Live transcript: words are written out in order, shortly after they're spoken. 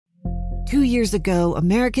2 years ago,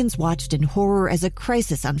 Americans watched in horror as a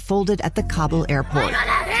crisis unfolded at the Kabul airport.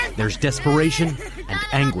 There's desperation and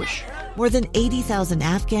anguish. More than 80,000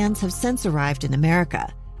 Afghans have since arrived in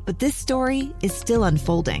America, but this story is still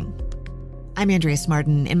unfolding. I'm Andrea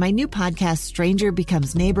Smartin. In my new podcast, Stranger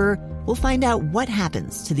Becomes Neighbor, we'll find out what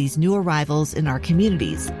happens to these new arrivals in our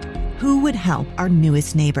communities. Who would help our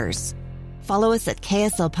newest neighbors? Follow us at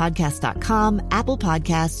kslpodcast.com, Apple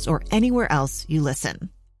Podcasts, or anywhere else you listen.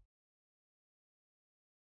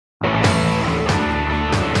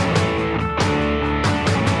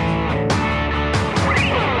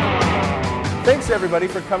 Thanks, everybody,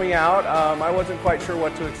 for coming out. I wasn't quite sure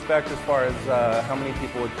what to expect as far as how many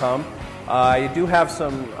people would come. I do have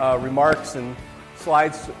some remarks and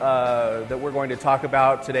slides that we're going to talk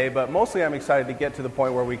about today, but mostly I'm excited to get to the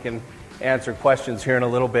point where we can answer questions here in a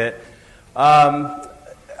little bit.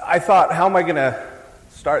 I thought, how am I going to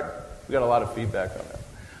start? We got a lot of feedback on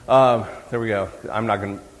that. There we go. I'm not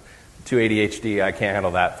going to ADHD. I can't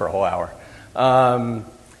handle that for a whole hour.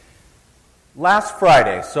 Last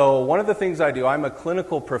Friday, so one of the things I do, I'm a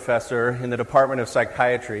clinical professor in the Department of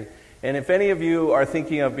Psychiatry, and if any of you are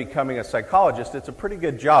thinking of becoming a psychologist, it's a pretty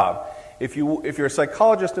good job. If you're a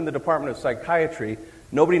psychologist in the Department of Psychiatry,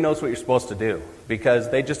 nobody knows what you're supposed to do,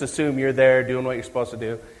 because they just assume you're there doing what you're supposed to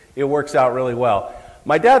do. It works out really well.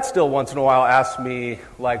 My dad still once in a while asks me,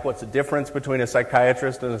 like, what's the difference between a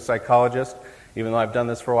psychiatrist and a psychologist, even though I've done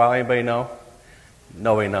this for a while. Anybody know?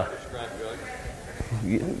 Nobody knows.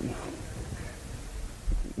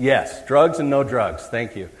 Yes, drugs and no drugs.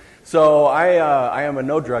 Thank you. So I am a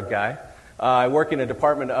no-drug guy. I work in a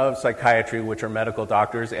department of psychiatry, which are medical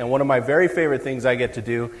doctors, and one of my very favorite things I get to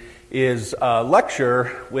do is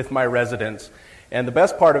lecture with my residents. And the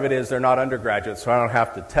best part of it is they're not undergraduates, so I don't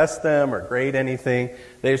have to test them or grade anything.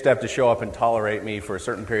 They just have to show up and tolerate me for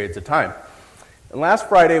certain periods of time. And last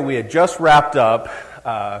Friday, we had just wrapped up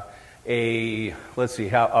a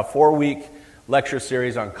 4-week lecture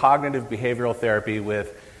series on cognitive behavioral therapy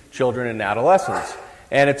with children and adolescents.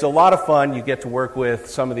 And it's a lot of fun. You get to work with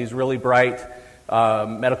some of these really bright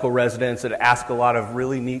medical residents that ask a lot of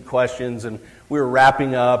really neat questions. And we were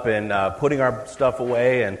wrapping up and putting our stuff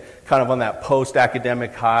away and kind of on that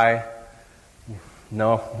post-academic high.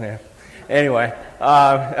 No? Yeah. Anyway,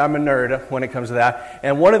 I'm a nerd when it comes to that.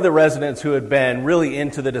 And one of the residents who had been really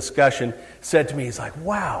into the discussion said to me, he's like,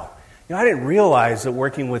 wow, I didn't realize that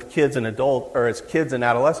working with kids and kids and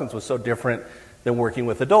adolescents was so different than working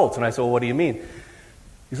with adults. And I said, well, what do you mean?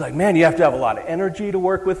 He's like, man, you have to have a lot of energy to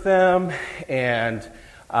work with them, and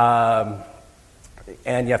you have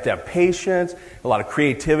to have patience, a lot of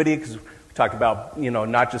creativity, because we talked about,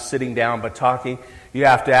 not just sitting down but talking. You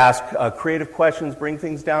have to ask creative questions, bring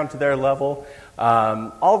things down to their level,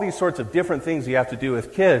 all these sorts of different things you have to do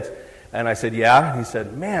with kids. And I said, yeah. And he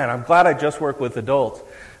said, man, I'm glad I just work with adults.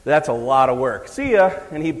 That's a lot of work. See ya.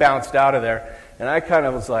 And he bounced out of there. And I kind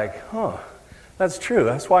of was like, that's true.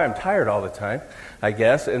 That's why I'm tired all the time, I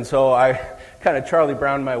guess. And so I kind of Charlie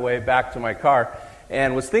Browned my way back to my car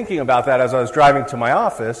and was thinking about that as I was driving to my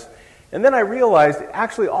office. And then I realized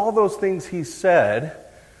actually all those things he said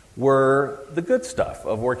were the good stuff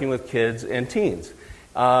of working with kids and teens.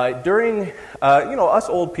 Us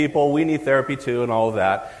old people, we need therapy too and all of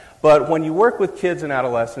that. But when you work with kids and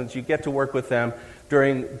adolescents, you get to work with them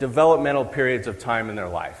during developmental periods of time in their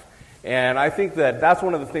life. And I think that's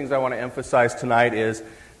one of the things I want to emphasize tonight is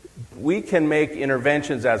we can make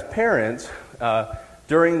interventions as parents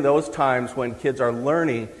during those times when kids are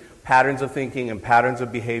learning patterns of thinking and patterns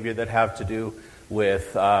of behavior that have to do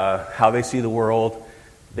with how they see the world.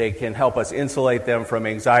 They can help us insulate them from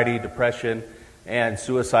anxiety, depression, and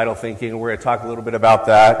suicidal thinking. We're going to talk a little bit about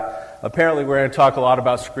that. Apparently, we're going to talk a lot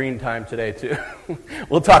about screen time today, too.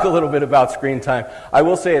 We'll talk a little bit about screen time. I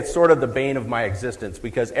will say it's sort of the bane of my existence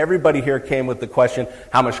because everybody here came with the question,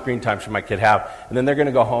 how much screen time should my kid have? And then they're going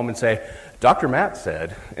to go home and say, Dr. Matt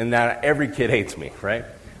said, and that every kid hates me, right?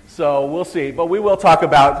 So we'll see. But we will talk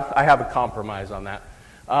about, I have a compromise on that.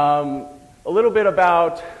 A little bit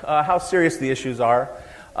about how serious the issues are,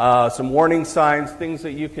 some warning signs, things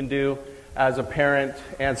that you can do as a parent,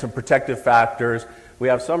 and some protective factors. We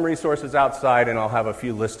have some resources outside, and I'll have a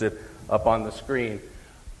few listed up on the screen.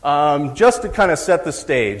 Just to kind of set the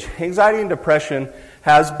stage, anxiety and depression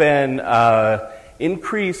has been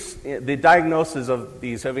increased. The diagnoses of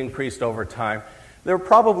these have increased over time. There are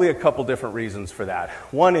probably a couple different reasons for that.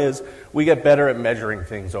 One is we get better at measuring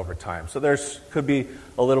things over time. So there could be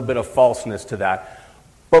a little bit of falseness to that.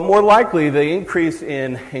 But more likely, the increase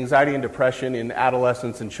in anxiety and depression in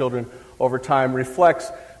adolescents and children over time reflects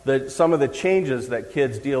some of the changes that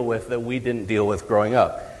kids deal with that we didn't deal with growing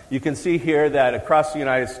up. You can see here that across the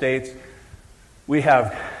United States, We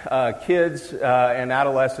have kids and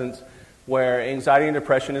adolescents where anxiety and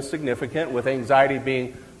depression is significant, with anxiety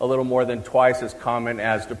being a little more than twice as common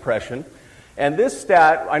as depression. And this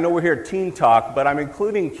stat, I know we're here at Teen Talk, but I'm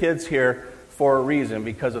including kids here for a reason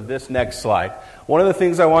because of this next slide. One of the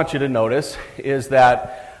things I want you to notice is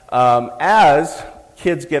that as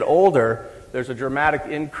kids get older, there's a dramatic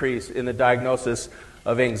increase in the diagnosis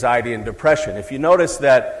of anxiety and depression. If you notice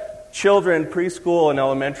that children, preschool and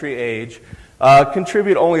elementary age,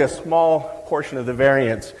 contribute only a small portion of the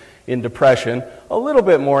variance in depression, a little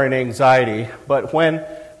bit more in anxiety, but when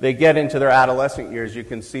they get into their adolescent years, you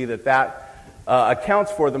can see that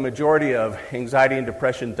accounts for the majority of anxiety and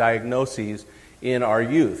depression diagnoses in our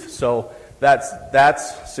youth. So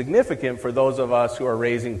that's significant for those of us who are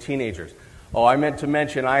raising teenagers. Oh, I meant to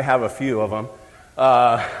mention I have a few of them.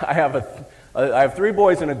 I have 3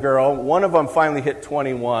 boys and a girl. One of them finally hit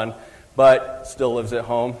 21, but still lives at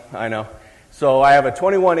home. I know. So I have a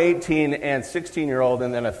 21, 18, and 16-year-old,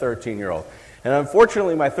 and then a 13-year-old. And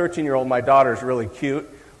unfortunately, my 13-year-old, my daughter, is really cute,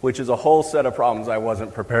 which is a whole set of problems I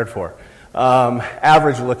wasn't prepared for.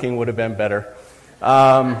 Average looking would have been better.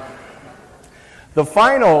 The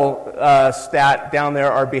final stat down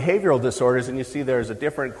there are behavioral disorders, and you see there's a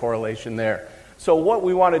different correlation there. So what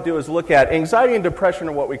we want to do is look at anxiety and depression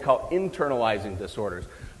are what we call internalizing disorders.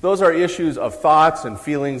 Those are issues of thoughts and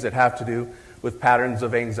feelings that have to do with patterns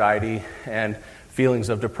of anxiety and feelings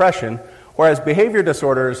of depression, whereas behavior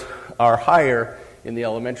disorders are higher in the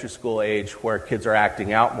elementary school age where kids are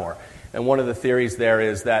acting out more. And one of the theories there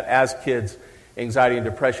is that as kids' anxiety and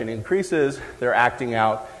depression increases, their acting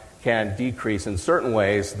out can decrease in certain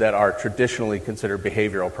ways that are traditionally considered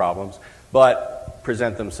behavioral problems, but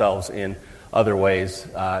present themselves in other ways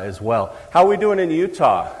as well. How are we doing in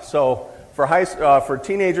Utah? So for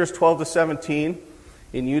teenagers 12 to 17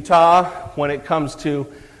 in Utah, when it comes to,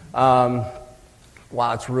 wow,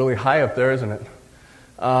 it's really high up there, isn't it?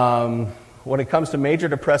 When it comes to major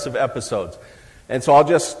depressive episodes. And so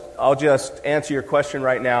I'll just answer your question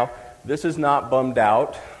right now. This is not bummed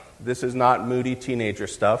out. This is not moody teenager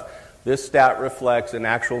stuff. This stat reflects an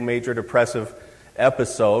actual major depressive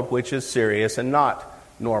episode, which is serious and not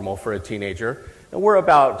normal for a teenager. And we're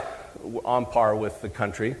about on par with the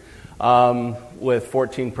country, with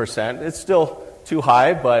 14%. It's still too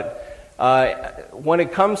high, but when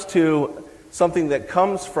it comes to something that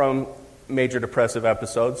comes from major depressive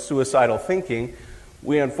episodes, suicidal thinking,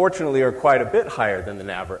 we unfortunately are quite a bit higher than the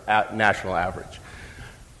national average,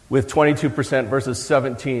 with 22% versus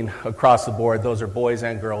 17% across the board. Those are boys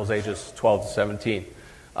and girls ages 12 to 17.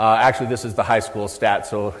 Actually, this is the high school stat,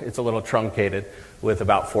 so it's a little truncated with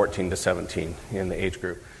about 14 to 17 in the age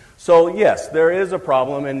group. So yes, there is a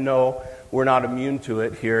problem, and no, we're not immune to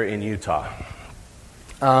it here in Utah.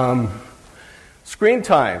 Screen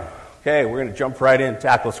time. Okay, we're going to jump right in,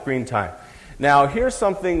 tackle screen time. Now, here's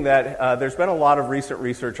something that there's been a lot of recent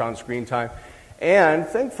research on screen time, and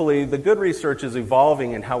thankfully, the good research is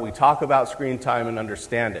evolving in how we talk about screen time and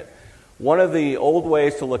understand it. One of the old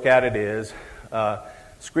ways to look at it is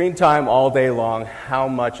screen time all day long, how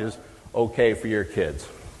much is okay for your kids?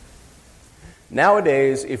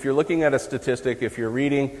 Nowadays, if you're looking at a statistic, if you're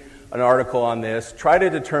reading an article on this, try to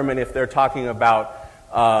determine if they're talking about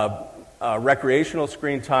recreational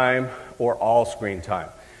screen time or all screen time.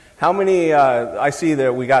 How many, I see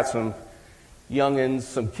that we got some youngins,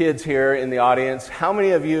 some kids here in the audience. How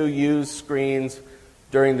many of you use screens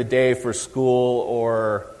during the day for school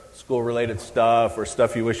or school-related stuff or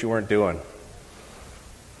stuff you wish you weren't doing?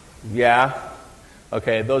 Yeah?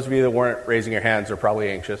 Okay, those of you that weren't raising your hands are probably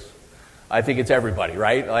anxious. I think it's everybody,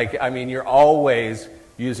 right? You're always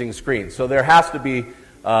using screens. So there has to be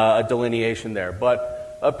a delineation there.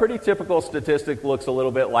 But a pretty typical statistic looks a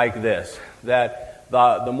little bit like this, that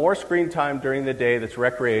the more screen time during the day that's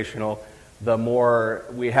recreational, the more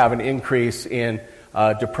we have an increase in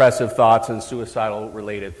depressive thoughts and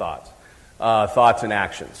suicidal-related thoughts and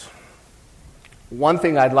actions. One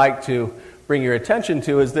thing I'd like to bring your attention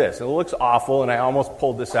to is this. It looks awful, and I almost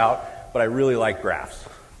pulled this out, but I really like graphs,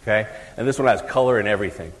 okay? And this one has color and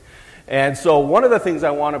everything. And so one of the things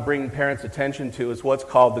I want to bring parents' attention to is what's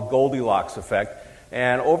called the Goldilocks effect.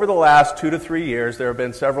 And over the last 2 to 3 years, there have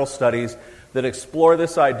been several studies that explore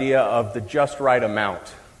this idea of the just right amount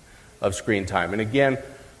of screen time. And again,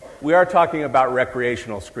 we are talking about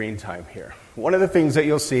recreational screen time here. One of the things that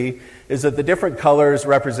you'll see is that the different colors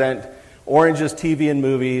represent orange is TV and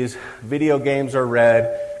movies, video games are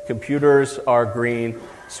red, computers are green,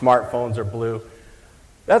 smartphones are blue.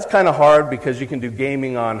 That's kind of hard because you can do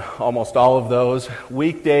gaming on almost all of those.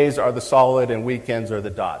 Weekdays are the solid and weekends are the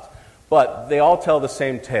dots. But they all tell the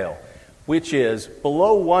same tale. which is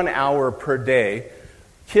below 1 hour per day,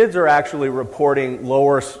 kids are actually reporting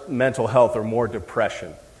lower mental health or more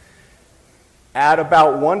depression. At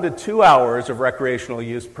about 1 to 2 hours of recreational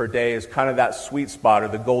use per day is kind of that sweet spot or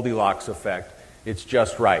the Goldilocks effect. It's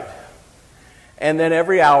just right. And then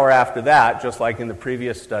every hour after that, just like in the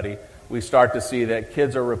previous study, we start to see that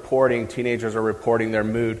teenagers are reporting their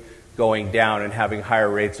mood going down and having higher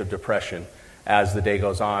rates of depression as the day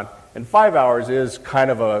goes on. And 5 hours is kind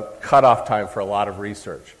of a cutoff time for a lot of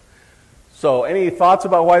research. So any thoughts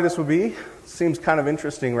about why this would be? Seems kind of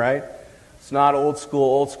interesting, right? It's not old school.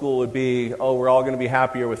 Old school would be, oh, we're all going to be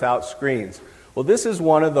happier without screens. Well, this is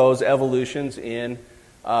one of those evolutions in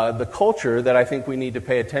the culture that I think we need to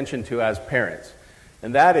pay attention to as parents.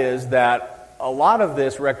 And that is that a lot of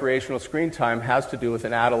this recreational screen time has to do with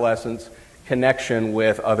an adolescent's connection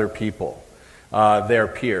with other people, their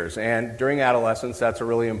peers. And during adolescence, that's a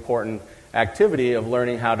really important activity of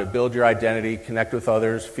learning how to build your identity, connect with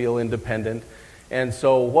others, feel independent. And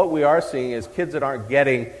so what we are seeing is kids that aren't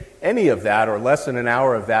getting any of that or less than an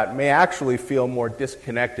hour of that may actually feel more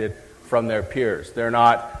disconnected from their peers. They're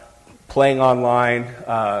not playing online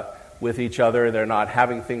with each other. They're not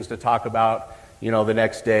having things to talk about, the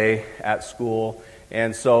next day at school.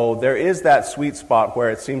 And so there is that sweet spot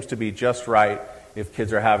where it seems to be just right if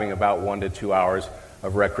kids are having about 1 to 2 hours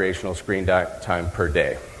of recreational screen time per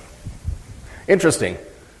day. Interesting.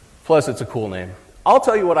 Plus, it's a cool name. I'll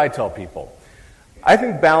tell you what I tell people. I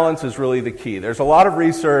think balance is really the key. There's a lot of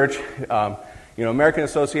research. American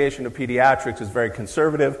Association of Pediatrics is very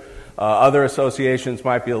conservative. Other associations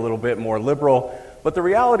might be a little bit more liberal. But the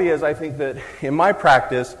reality is, I think that in my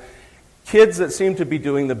practice, kids that seem to be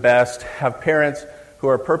doing the best have parents who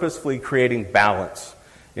are purposefully creating balance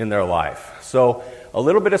in their life. So a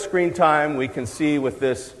little bit of screen time we can see with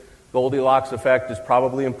this Goldilocks effect is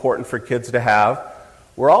probably important for kids to have.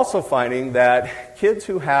 We're also finding that kids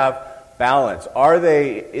who have balance,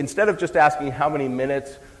 instead of just asking how many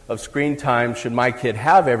minutes of screen time should my kid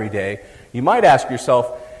have every day, you might ask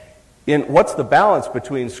yourself, what's the balance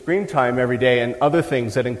between screen time every day and other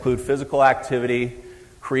things that include physical activity,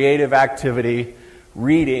 creative activity,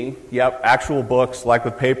 reading, actual books like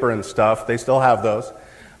with paper and stuff, they still have those.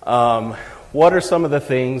 What are some of the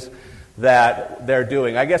things that they're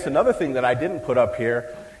doing? I guess another thing that I didn't put up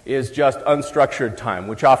here is just unstructured time,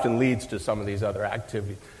 which often leads to some of these other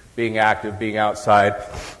activities. Being active, being outside.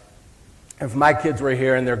 If my kids were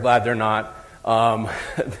here, and they're glad they're not,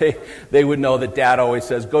 they would know that Dad always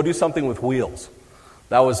says, go do something with wheels.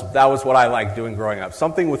 That was what I liked doing growing up.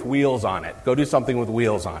 Something with wheels on it. Go do something with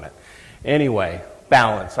wheels on it. Anyway,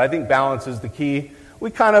 balance. I think balance is the key.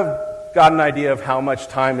 We kind of got an idea of how much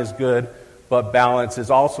time is good, but balance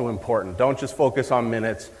is also important. Don't just focus on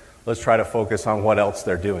minutes. Let's try to focus on what else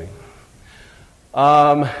they're doing.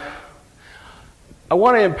 I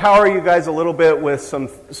want to empower you guys a little bit with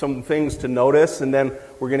some things to notice, and then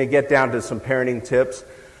we're going to get down to some parenting tips.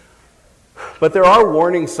 But there are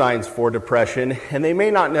warning signs for depression, and they may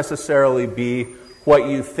not necessarily be what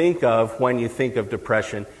you think of when you think of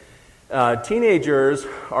depression. Teenagers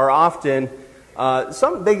are often,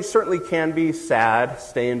 they certainly can be sad,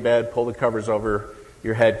 stay in bed, pull the covers over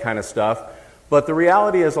your head kind of stuff. But the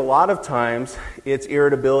reality is a lot of times it's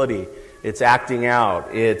irritability, it's acting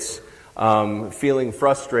out, it's feeling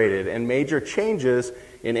frustrated, and major changes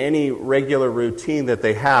in any regular routine that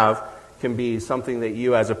they have can be something that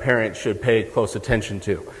you as a parent should pay close attention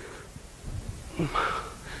to. Did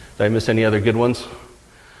I miss any other good ones?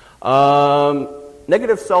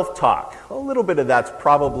 Negative self-talk. A little bit of that's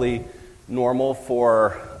probably normal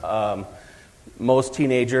for most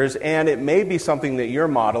teenagers, and it may be something that you're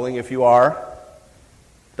modeling. If you are,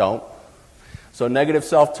 don't. So negative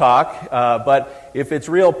self-talk, but if it's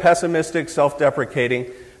real pessimistic, self-deprecating,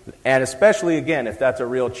 and especially, again, if that's a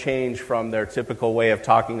real change from their typical way of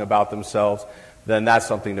talking about themselves, then that's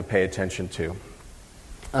something to pay attention to.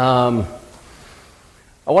 I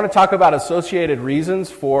want to talk about associated reasons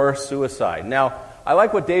for suicide. Now, I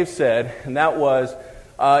like what Dave said, and that was,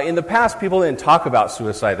 in the past, people didn't talk about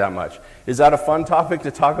suicide that much. Is that a fun topic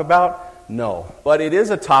to talk about? No. But it is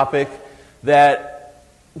a topic that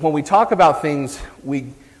when we talk about things,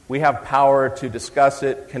 we have power to discuss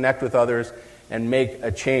it, connect with others, and make a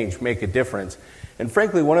change, make a difference. And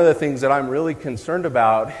frankly, one of the things that I'm really concerned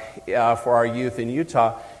about for our youth in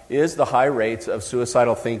Utah is the high rates of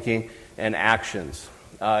suicidal thinking and actions.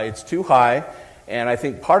 It's too high, and I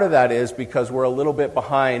think part of that is because we're a little bit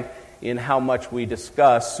behind in how much we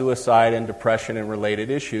discuss suicide and depression and related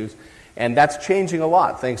issues. And that's changing a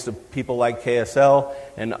lot thanks to people like KSL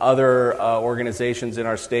and other organizations in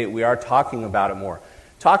our state. We are talking about it more.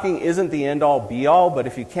 talking isn't the end-all, be-all, but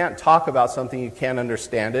if you can't talk about something, you can't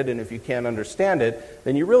understand it, and if you can't understand it,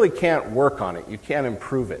 then you really can't work on it. You can't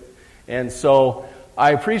improve it. And so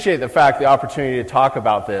I appreciate the opportunity to talk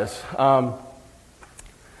about this.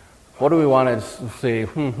 What do we want to see?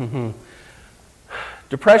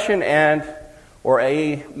 Depression or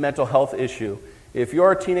a mental health issue. If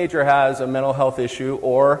your teenager has a mental health issue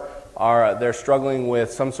or they're struggling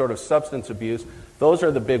with some sort of substance abuse, those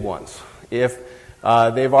are the big ones. If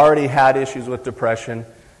they've already had issues with depression,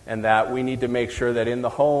 and that we need to make sure that in the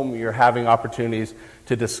home you're having opportunities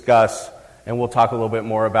to discuss, and we'll talk a little bit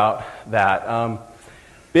more about that.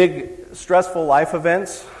 Big stressful life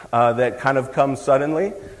events that kind of come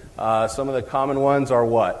suddenly. Some of the common ones are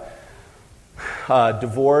what?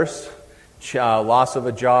 Divorce, loss of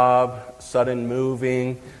a job, sudden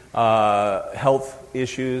moving, health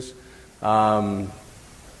issues, a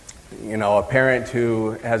parent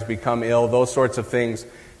who has become ill. Those sorts of things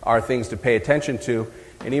are things to pay attention to.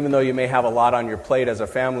 And even though you may have a lot on your plate as a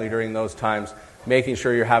family during those times, making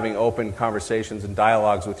sure you're having open conversations and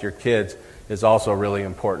dialogues with your kids is also really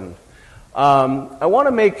important. I want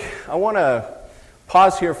to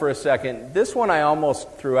pause here for a second. This one I almost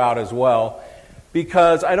threw out as well,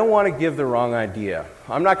 because I don't want to give the wrong idea.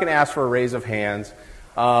 I'm not going to ask for a raise of hands,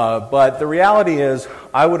 but the reality is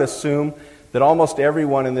I would assume that almost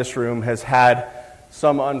everyone in this room has had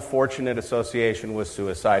some unfortunate association with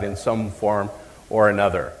suicide in some form or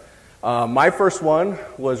another. My first one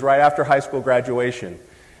was right after high school graduation.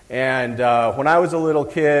 And when I was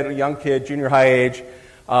a young kid, junior high age,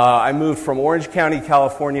 I moved from Orange County,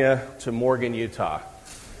 California to Morgan, Utah.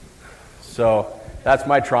 So that's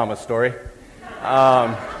my trauma story.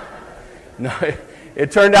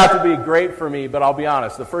 It turned out to be great for me, but I'll be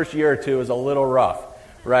honest, the first year or two was a little rough,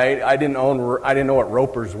 right? I didn't know what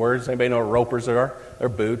ropers were. Does anybody know what ropers are? They're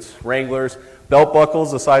boots, Wranglers, belt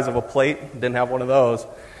buckles the size of a plate. Didn't have one of those.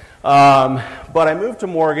 But I moved to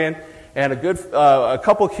Morgan, and a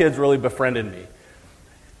couple kids really befriended me.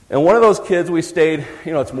 And one of those kids, we stayed,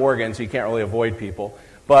 it's Morgan, so you can't really avoid people,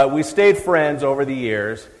 but we stayed friends over the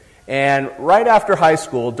years. And right after high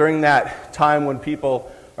school, during that time when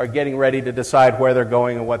people are getting ready to decide where they're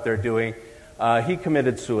going and what they're doing, he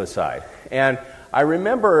committed suicide. And I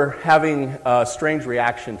remember having a strange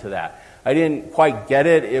reaction to that. I didn't quite get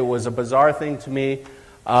it. It was a bizarre thing to me.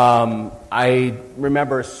 I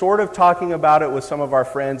remember sort of talking about it with some of our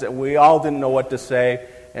friends, and we all didn't know what to say,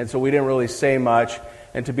 and so we didn't really say much.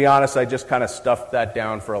 And to be honest, I just kind of stuffed that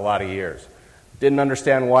down for a lot of years. Didn't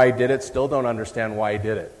understand why he did it, still don't understand why he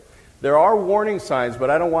did it. There are warning signs, but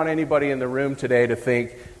I don't want anybody in the room today to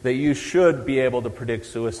think that you should be able to predict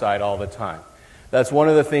suicide all the time. That's one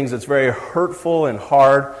of the things that's very hurtful and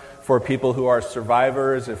hard for people who are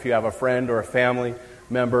survivors. If you have a friend or a family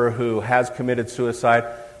member who has committed suicide,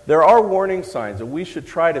 there are warning signs, and we should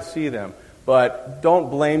try to see them. But don't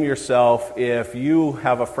blame yourself if you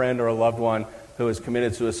have a friend or a loved one who has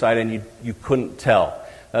committed suicide and you couldn't tell.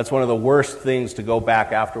 That's one of the worst things, to go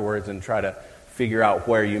back afterwards and try to figure out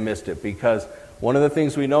where you missed it. Because one of the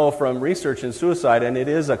things we know from research in suicide, and it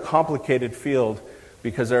is a complicated field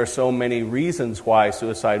because there are so many reasons why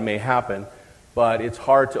suicide may happen, but it's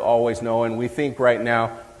hard to always know, and we think right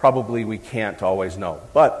now probably we can't always know.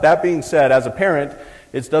 But that being said, as a parent,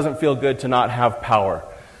 it doesn't feel good to not have power.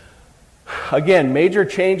 Again, major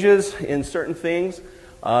changes in certain things.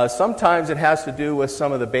 Sometimes it has to do with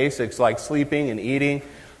some of the basics like sleeping and eating,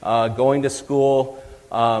 going to school.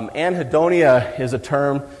 Anhedonia is a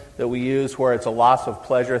term that we use where it's a loss of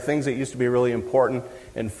pleasure, things that used to be really important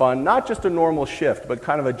and fun, not just a normal shift, but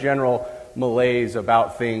kind of a general malaise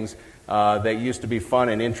about things that used to be fun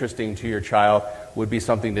and interesting to your child would be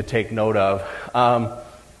something to take note of.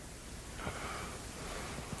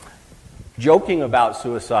 Joking about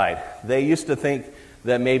suicide. They used to think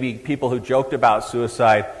that maybe people who joked about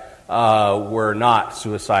suicide were not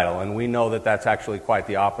suicidal, and we know that that's actually quite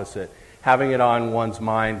the opposite. Having it on one's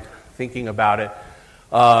mind, thinking about it,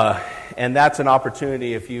 and that's an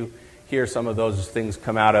opportunity, if you hear some of those things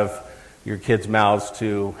come out of your kids' mouths,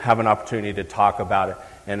 to have an opportunity to talk about it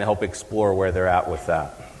and help explore where they're at with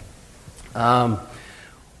that.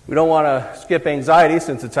 We don't want to skip anxiety,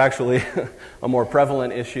 since it's actually a more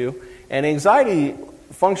prevalent issue. And anxiety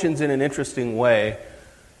functions in an interesting way.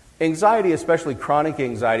 Anxiety, especially chronic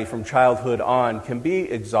anxiety from childhood on, can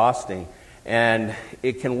be exhausting. And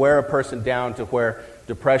it can wear a person down to where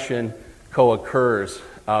depression co-occurs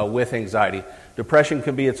with anxiety. Depression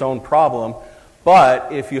can be its own problem,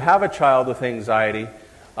 but if you have a child with anxiety,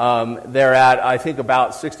 they're at, I think,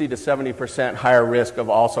 about 60 to 70% higher risk of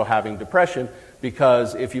also having depression,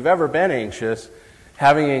 because if you've ever been anxious,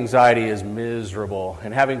 having anxiety is miserable,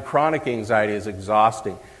 and having chronic anxiety is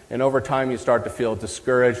exhausting. And over time, you start to feel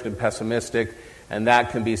discouraged and pessimistic, and that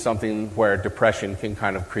can be something where depression can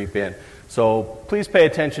kind of creep in. So please pay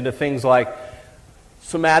attention to things like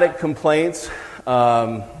somatic complaints.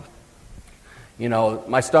 My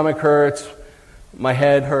stomach hurts, my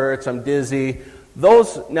head hurts, I'm dizzy.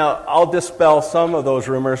 Now, I'll dispel some of those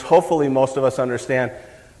rumors. Hopefully, most of us understand.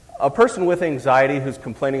 A person with anxiety who's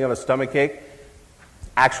complaining of a stomach ache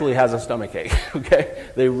actually has a stomach ache, okay?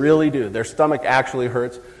 They really do. Their stomach actually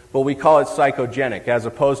hurts, but we call it psychogenic, as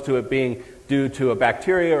opposed to it being due to a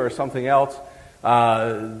bacteria or something else.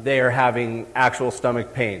 They are having actual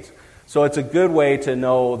stomach pains. So it's a good way to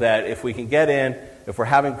know that if we can get in, if we're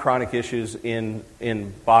having chronic issues in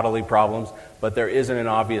bodily problems, but there isn't an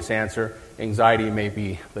obvious answer, anxiety may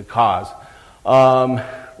be the cause.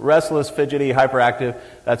 Restless, fidgety, hyperactive,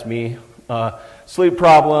 that's me. Sleep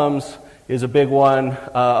problems is a big one.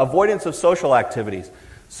 Avoidance of social activities.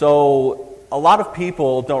 So a lot of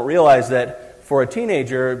people don't realize that for a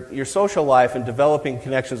teenager, your social life and developing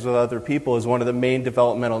connections with other people is one of the main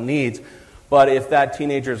developmental needs. But if that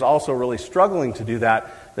teenager is also really struggling to do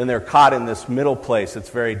that, then they're caught in this middle place that's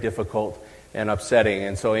very difficult and upsetting.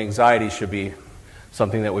 And so anxiety should be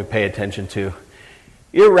something that we pay attention to.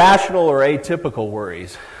 Irrational or atypical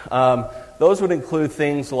worries. Those would include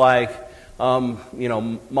things like,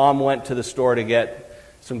 mom went to the store to get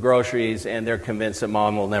some groceries and they're convinced that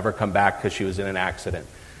mom will never come back because she was in an accident.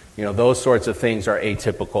 Those sorts of things are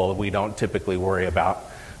atypical. We don't typically worry about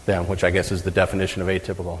them, which I guess is the definition of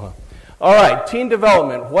atypical, huh? All right, teen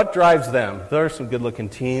development. What drives them? There are some good-looking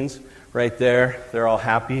teens right there. They're all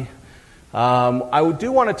happy. I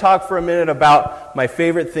do want to talk for a minute about my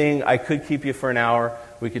favorite thing. I could keep you for an hour.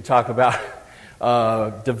 We could talk about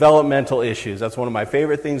developmental issues. That's one of my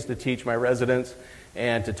favorite things to teach my residents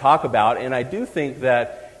and to talk about. And I do think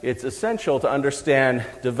that it's essential to understand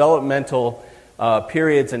developmental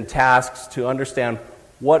periods and tasks to understand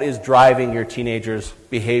what is driving your teenager's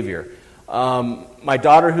behavior. My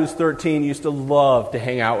daughter, who's 13, used to love to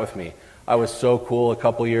hang out with me. I was so cool a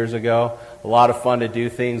couple years ago. A lot of fun to do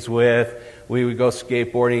things with. We would go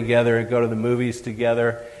skateboarding together and go to the movies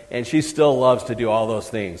together. And she still loves to do all those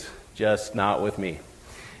things, just not with me.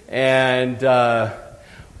 And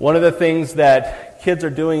one of the things that kids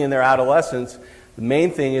are doing in their adolescence, the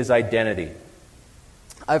main thing is identity.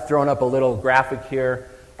 I've thrown up a little graphic here.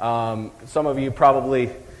 Some of you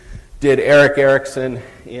probably did Eric Erickson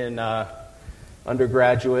in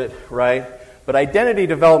undergraduate, right? But identity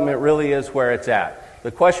development really is where it's at.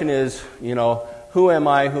 The question is, who am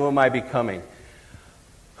I? Who am I becoming?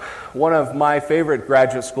 One of my favorite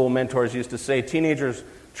graduate school mentors used to say, teenagers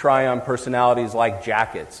try on personalities like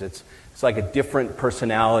jackets. It's like a different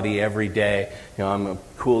personality every day. I'm a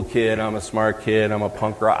cool kid, I'm a smart kid, I'm a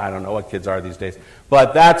punk rock. I don't know what kids are these days.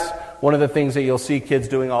 But that's one of the things that you'll see kids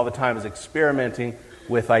doing all the time is experimenting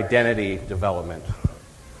with identity development.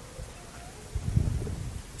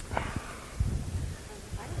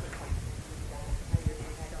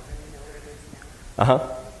 Uh-huh.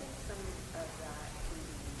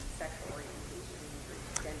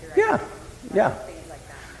 Yeah.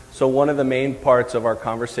 So one of the main parts of our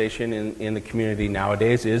conversation in the community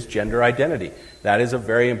nowadays is gender identity. That is a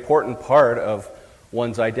very important part of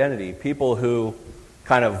one's identity. People who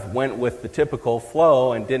kind of went with the typical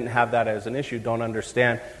flow and didn't have that as an issue don't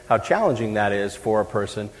understand how challenging that is for a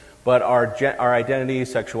person. But our identity,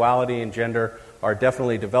 sexuality, and gender are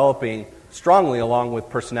definitely developing strongly along with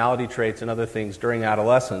personality traits and other things during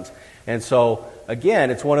adolescence. And so, again,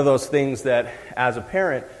 it's one of those things that, as a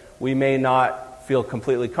parent, we may not feel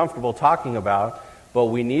completely comfortable talking about, but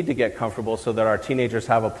we need to get comfortable so that our teenagers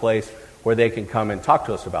have a place where they can come and talk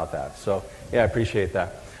to us about that. So, yeah, I appreciate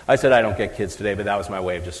that. I said I don't get kids today, but that was my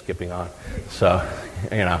way of just skipping on. So,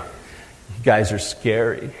 you guys are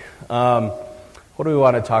scary. What do we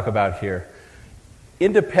want to talk about here?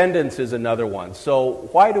 Independence is another one. So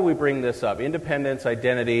why do we bring this up? Independence,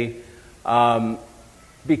 identity,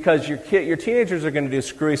 because your teenagers are going to do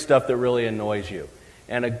screwy stuff that really annoys you.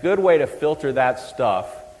 And a good way to filter that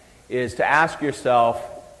stuff is to ask yourself,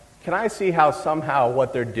 can I see how somehow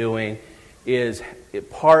what they're doing is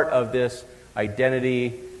part of this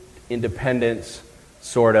identity, independence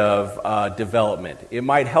sort of development? It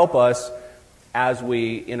might help us as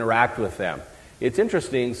we interact with them. It's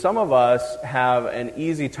interesting, some of us have an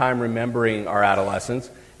easy time remembering our adolescence,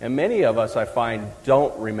 and many of us, I find,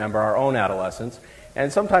 don't remember our own adolescence.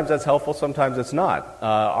 And sometimes that's helpful, sometimes it's not.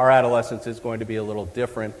 Our adolescence is going to be a little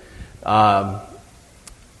different than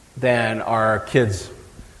our kids'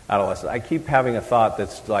 adolescence. I keep having a thought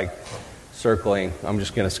that's like circling. I'm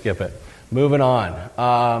just going to skip it. Moving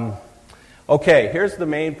on. Okay, here's the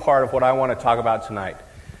main part of what I want to talk about tonight.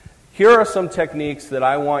 Here are some techniques that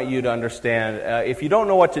I want you to understand. If you don't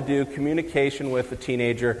know what to do, communication with a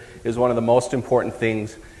teenager is one of the most important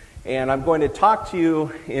things. And I'm going to talk to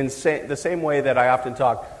you in the same way that I often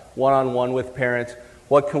talk one-on-one with parents.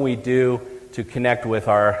 What can we do to connect with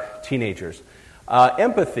our teenagers?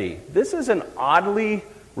 Empathy. This is an oddly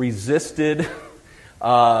resisted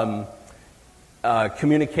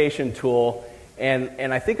communication tool,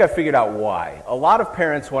 and I think I figured out why. A lot of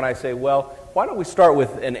parents, when I say, well, why don't we start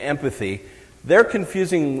with an empathy, they're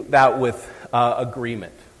confusing that with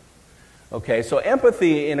agreement. Okay, so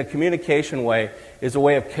empathy in a communication way is a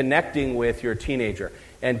way of connecting with your teenager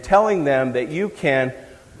and telling them that you can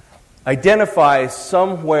identify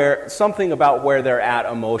something about where they're at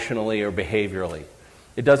emotionally or behaviorally.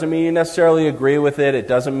 It doesn't mean you necessarily agree with it. It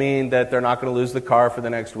doesn't mean that they're not going to lose the car for the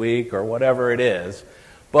next week or whatever it is.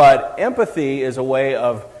 But empathy is a way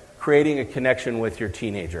of creating a connection with your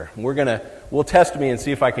teenager. We'll test me and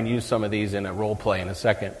see if I can use some of these in a role play in a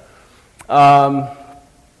second.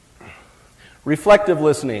 Reflective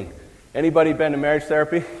listening. Anybody been to marriage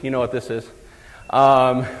therapy? You know what this is.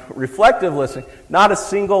 Reflective listening. Not a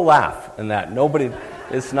single laugh in that.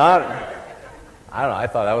 It's not, I don't know, I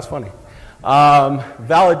thought that was funny.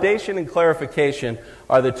 Validation and clarification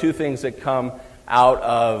are the two things that come out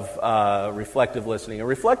of reflective listening. And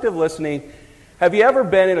reflective listening, have you ever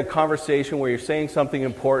been in a conversation where you're saying something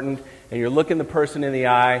important and you're looking the person in the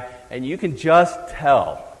eye and you can just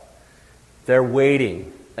tell they're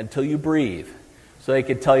waiting until you breathe so they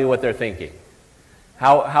can tell you what they're thinking?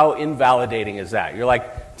 How invalidating is that? You're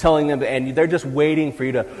like telling them, and they're just waiting for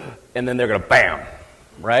you to, and then they're going to bam,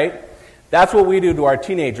 right? That's what we do to our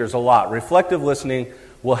teenagers a lot. Reflective listening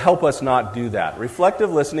will help us not do that. Reflective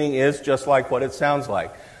listening is just like what it sounds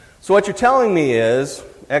like. So what you're telling me is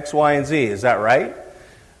X, Y, and Z. Is that right?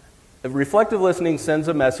 Reflective listening sends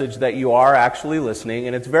a message that you are actually listening,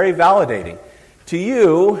 and it's very validating. To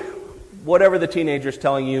you, whatever the teenager's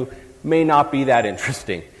telling you may not be that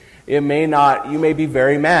interesting. You may be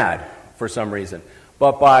very mad for some reason.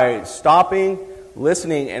 But by stopping,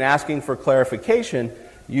 listening, and asking for clarification,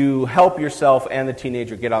 you help yourself and the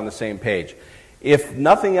teenager get on the same page. If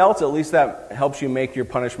nothing else, at least that helps you make your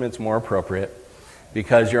punishments more appropriate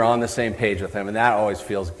because you're on the same page with them, and that always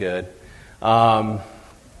feels good. I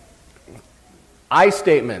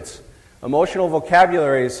statements. Emotional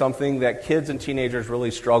vocabulary is something that kids and teenagers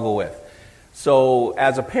really struggle with. So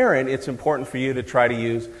as a parent, it's important for you to try to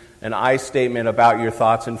use an I statement about your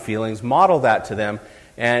thoughts and feelings, model that to them,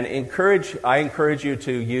 and I encourage you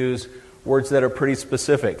to use words that are pretty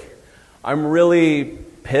specific. I'm really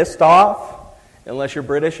pissed off. Unless you're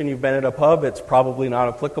British and you've been at a pub, it's probably not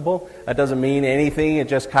applicable. That doesn't mean anything. It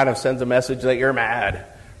just kind of sends a message that you're mad,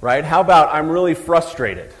 right? How about I'm really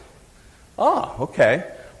frustrated? Oh, okay.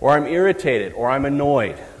 Or I'm irritated, or I'm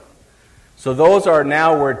annoyed. So those are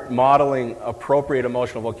now we're modeling appropriate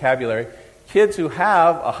emotional vocabulary. Kids who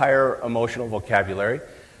have a higher emotional vocabulary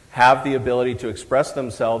have the ability to express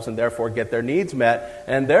themselves and therefore get their needs met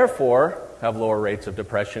and therefore have lower rates of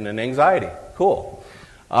depression and anxiety. Cool.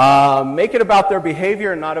 Make it about their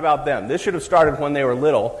behavior and not about them. This should have started when they were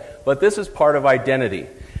little, but this is part of identity.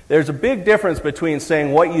 There's a big difference between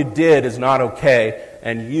saying what you did is not okay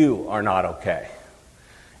and you are not okay.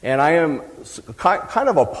 And I am kind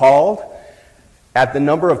of appalled at the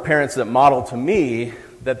number of parents that model to me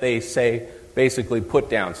that they say basically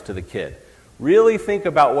put-downs to the kid. Really think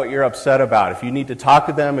about what you're upset about. If you need to talk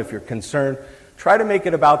to them, if you're concerned, try to make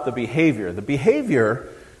it about the behavior. The behavior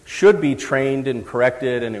should be trained and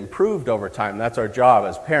corrected and improved over time. That's our job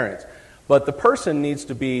as parents. But the person needs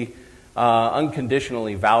to be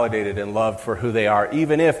unconditionally validated and loved for who they are,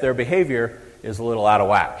 even if their behavior is a little out of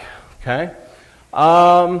whack. Okay?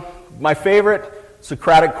 My favorite,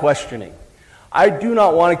 Socratic questioning. I do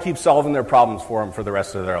not want to keep solving their problems for them for the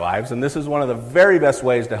rest of their lives, and this is one of the very best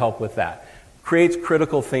ways to help with that. Creates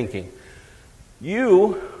critical thinking.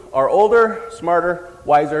 You are older, smarter,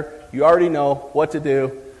 wiser. You already know what to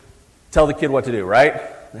do. Tell the kid what to do, right?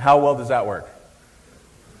 How well does that work?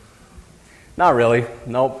 Not really.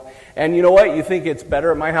 Nope. And you know what? You think it's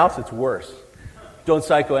better at my house? It's worse. Don't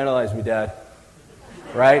psychoanalyze me, Dad.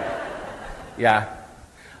 Right? Yeah.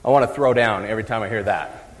 I want to throw down every time I hear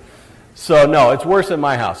that. So no, it's worse in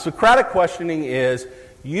my house. Socratic questioning is,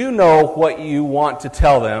 you know what you want to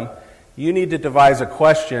tell them. You need to devise a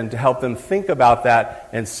question to help them think about that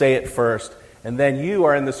and say it first. And then you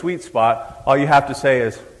are in the sweet spot. All you have to say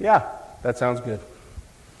is, yeah, that sounds good.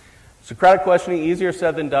 Socratic questioning, easier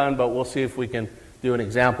said than done, but we'll see if we can do an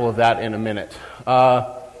example of that in a minute.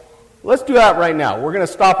 Let's do that right now. We're going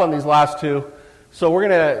to stop on these last two. So we're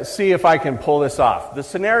going to see if I can pull this off. The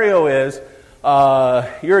scenario is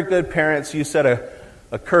you're a good parent, so you set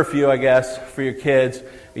a curfew, I guess, for your kids.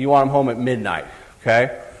 You want them home at midnight,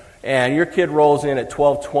 okay? And your kid rolls in at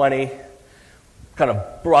 12:20, kind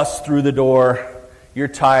of busts through the door. You're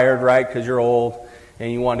tired, right, because you're old,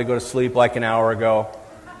 and you wanted to go to sleep like an hour ago.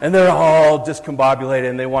 And they're all discombobulated,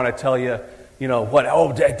 and they want to tell you, what,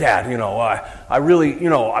 oh, Dad, I really,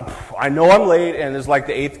 I know I'm late, and it's like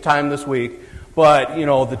the 8th time this week, but,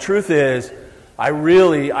 the truth is,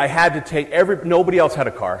 I had to take nobody else had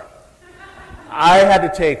a car. I had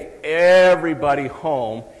to take everybody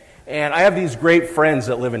home, and I have these great friends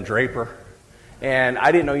that live in Draper, and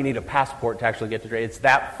I didn't know you need a passport to actually get to Draper. It's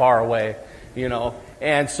that far away,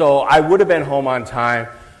 and so I would have been home on time.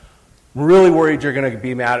 I'm really worried you're going to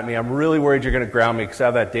be mad at me. I'm really worried you're going to ground me because I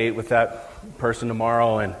have that date with that person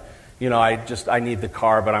tomorrow, and, I need the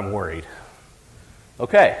car, but I'm worried.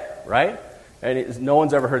 Okay, right? And no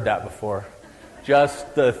one's ever heard that before.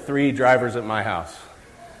 Just the 3 drivers at my house.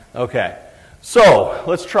 Okay, so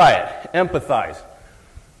let's try it. Empathize.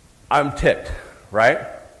 I'm ticked, right?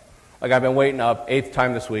 Like I've been waiting up 8th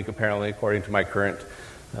time this week, apparently, according to my current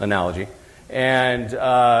analogy. And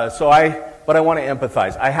but I want to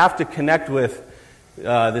empathize. I have to connect with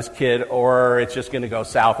this kid, or it's just going to go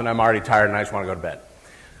south, and I'm already tired, and I just want to go to bed.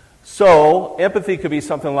 So empathy could be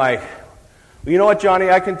something like, you know what, Johnny,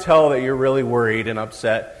 I can tell that you're really worried and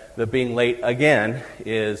upset that being late again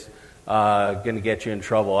is going to get you in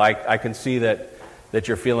trouble. I can see that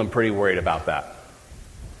you're feeling pretty worried about that.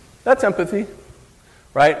 That's empathy,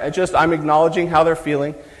 right? I'm acknowledging how they're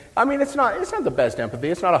feeling. I mean, it's not the best empathy.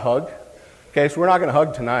 It's not a hug. Okay, so we're not going to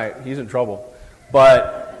hug tonight. He's in trouble.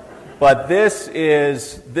 But this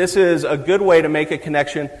is a good way to make a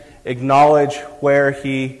connection, acknowledge where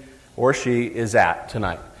he or she is at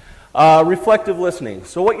tonight. Reflective listening.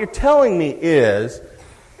 So what you're telling me is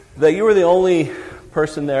that you were the only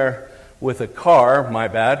person there with a car, my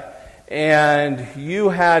bad, and you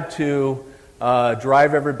had to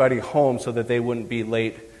drive everybody home so that they wouldn't be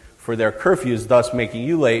late for their curfews, thus making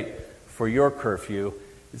you late for your curfew.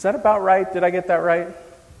 Is that about right? Did I get that right?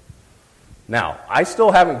 Now, I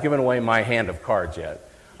still haven't given away my hand of cards yet.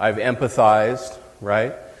 I've empathized,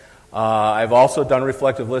 right? I've also done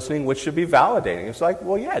reflective listening, which should be validating. It's like,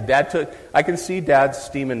 well, yeah, I can see Dad's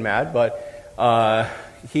steaming mad, but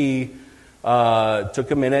he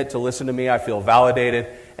took a minute to listen to me. I feel validated.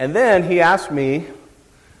 And then he asked me,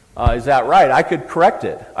 is that right? I could correct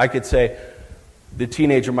it. I could say, the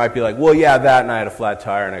teenager might be like, well, yeah, that, and I had a flat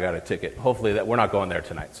tire, and I got a ticket. Hopefully we're not going there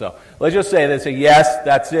tonight. So let's just say they say, yes,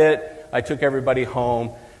 that's it. I took everybody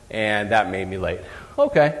home, and that made me late.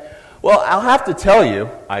 Okay. Well, I'll have to tell you,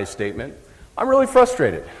 I statement, I'm really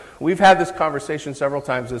frustrated. We've had this conversation several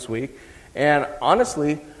times this week, and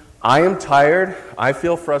honestly, I am tired. I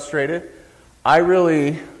feel frustrated. I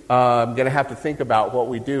really am going to have to think about what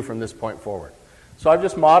we do from this point forward. So I've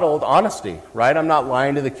just modeled honesty, right? I'm not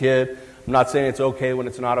lying to the kid. I'm not saying it's okay when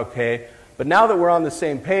it's not okay. But now that we're on the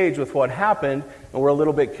same page with what happened and we're a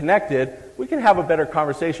little bit connected, we can have a better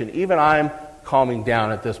conversation. Even I'm calming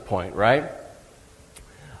down at this point, right?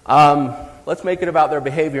 Let's make it about their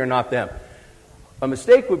behavior, not them. A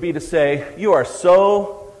mistake would be to say, you are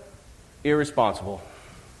so irresponsible.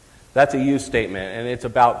 That's a you statement, and it's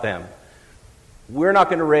about them. We're not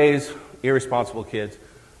going to raise irresponsible kids.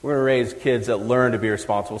 We're going to raise kids that learn to be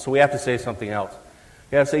responsible. So we have to say something else.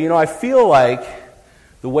 You have to say, I feel like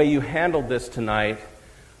the way you handled this tonight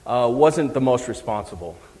wasn't the most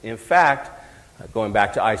responsible. In fact, going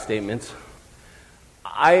back to I statements,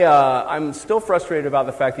 I'm still frustrated about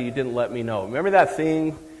the fact that you didn't let me know. Remember that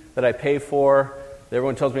thing that I pay for, that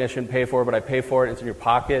everyone tells me I shouldn't pay for, but I pay for it, it's in your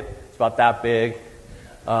pocket, it's about that big.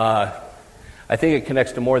 I think it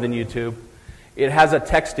connects to more than YouTube. It has a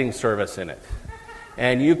texting service in it.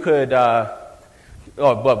 And you could...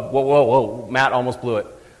 whoa, Matt almost blew it.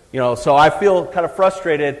 So I feel kind of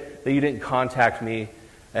frustrated that you didn't contact me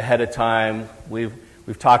ahead of time. We've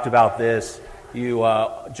talked about this. You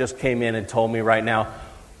just came in and told me right now.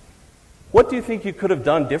 What do you think you could have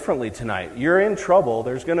done differently tonight? You're in trouble.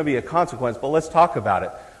 There's going to be a consequence, but let's talk about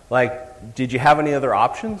it. Like, did you have any other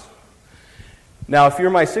options? Now, if you're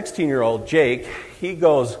my 16-year-old, Jake, he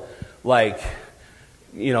goes like,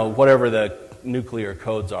 whatever the nuclear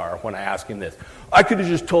codes are when I ask him this. I could have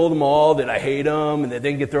just told them all that I hate them and that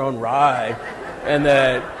they can get their own ride and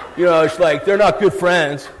that, it's like they're not good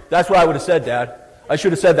friends. That's what I would have said, Dad. I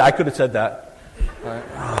should have said that. I could have said that.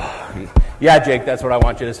 Yeah, Jake, that's what I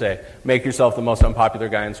want you to say. Make yourself the most unpopular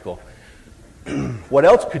guy in school. What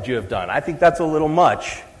else could you have done? I think that's a little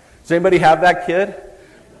much. Does anybody have that kid?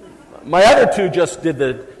 My other two just did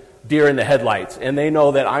the deer in the headlights, and they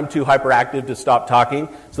know that I'm too hyperactive to stop talking,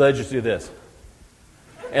 so they just do this.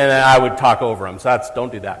 And then I would talk over them, so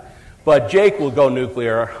don't do that. But Jake will go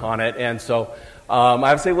nuclear on it, and so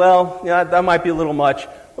I would say, well, yeah, that might be a little much.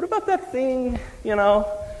 What about that thing,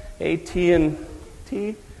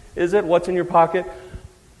 AT&T, is it? What's in your pocket?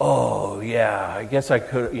 Oh, yeah, I guess I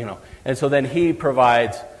could, And so then he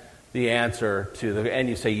provides the answer and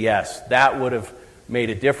you say, yes, that would have made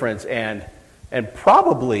a difference and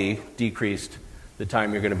probably decreased the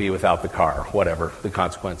time you're going to be without the car, whatever the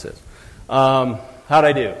consequence is. How'd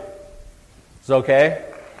I do? Is it okay?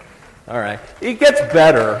 All right. It gets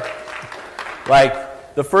better.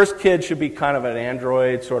 Like, the first kid should be kind of an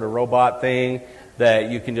android sort of robot thing that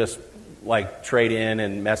you can just, trade in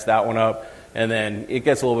and mess that one up. And then it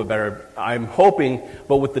gets a little bit better, I'm hoping,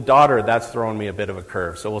 but with the daughter, that's throwing me a bit of a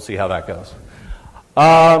curve, so we'll see how that goes.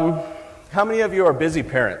 How many of you are busy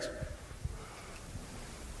parents?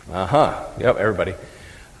 Yep, everybody.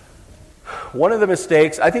 One of the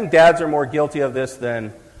mistakes, I think dads are more guilty of this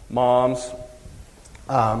than moms,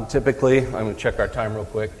 typically. I'm going to check our time real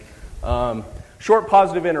quick. Short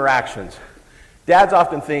positive interactions. Dads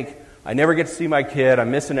often think, I never get to see my kid, I'm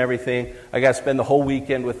missing everything, I got to spend the whole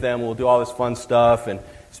weekend with them, we'll do all this fun stuff and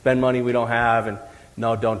spend money we don't have, and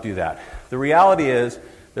no, don't do that. The reality is,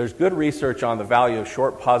 there's good research on the value of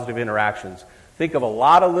short positive interactions. Think of a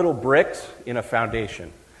lot of little bricks in a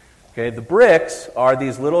foundation. Okay, the bricks are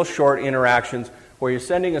these little short interactions where you're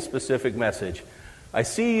sending a specific message. I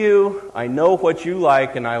see you, I know what you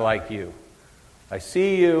like, and I like you. I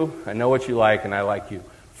see you, I know what you like, and I like you.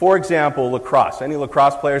 For example, lacrosse. Any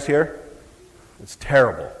lacrosse players here? It's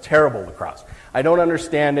terrible, terrible lacrosse. I don't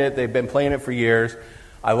understand it. They've been playing it for years.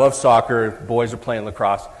 I love soccer. Boys are playing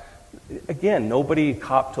lacrosse. Again, nobody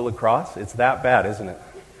copped to lacrosse. It's that bad, isn't it?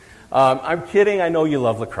 I'm kidding. I know you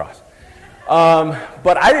love lacrosse.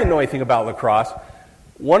 But I didn't know anything about lacrosse.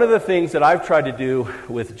 One of the things that I've tried to do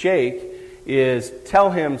with Jake is tell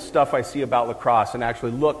him stuff I see about lacrosse and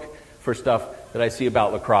actually look for stuff that I see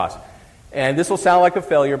about lacrosse. And this will sound like a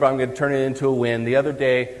failure, but I'm going to turn it into a win. The other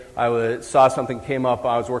day, saw something came up.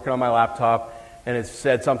 I was working on my laptop, and it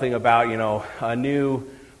said something about, a new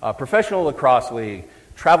professional lacrosse league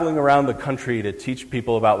traveling around the country to teach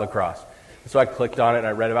people about lacrosse. So I clicked on it, and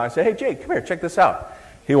I read about it. I said, hey, Jake, come here, check this out.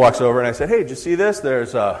 He walks over, and I said, hey, did you see this?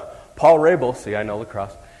 There's Paul Rabel. See, I know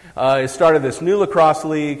lacrosse. He started this new lacrosse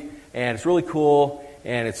league, and it's really cool,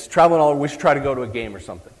 and it's traveling all over. We should try to go to a game or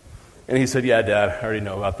something. And he said, yeah, Dad, I already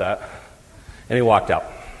know about that. And he walked out.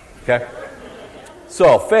 Okay?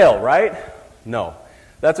 So, fail, right? No.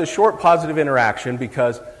 That's a short positive interaction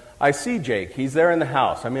because I see Jake. He's there in the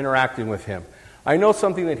house. I'm interacting with him. I know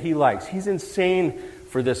something that he likes. He's insane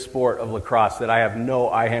for this sport of lacrosse that I have no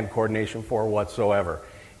eye-hand coordination for whatsoever.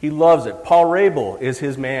 He loves it. Paul Rabel is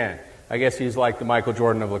his man. I guess he's like the Michael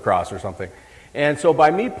Jordan of lacrosse or something. And so by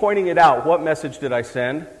me pointing it out, what message did I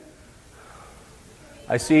send?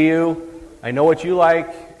 I see you. I know what you like,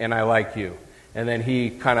 and I like you. And then he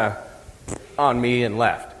kind of on me and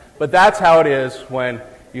left. But that's how it is when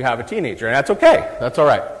you have a teenager, and that's okay. That's all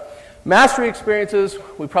right. Mastery experiences,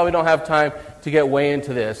 we probably don't have time to get way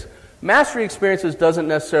into this. Mastery experiences doesn't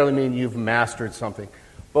necessarily mean you've mastered something.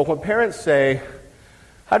 But when parents say,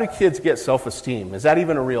 how do kids get self-esteem? Is that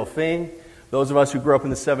even a real thing? Those of us who grew up in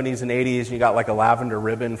the 70s and 80s, and you got like a lavender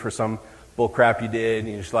ribbon for some bull crap you did,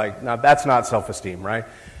 and you're just like, no, that's not self-esteem, right?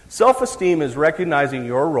 Self-esteem is recognizing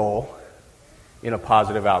your role in a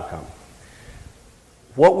positive outcome.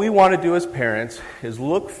 What we want to do as parents is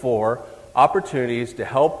look for opportunities to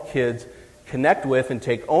help kids connect with and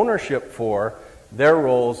take ownership for their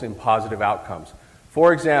roles in positive outcomes.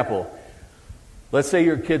 For example, let's say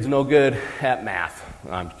your kid's no good at math.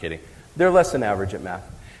 I'm kidding. They're less than average at math.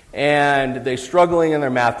 And they're struggling in their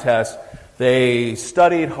math tests. They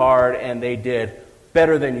studied hard and they did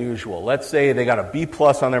better than usual. Let's say they got a B+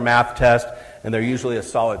 on their math test and they're usually a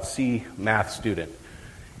solid C math student.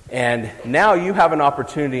 And now you have an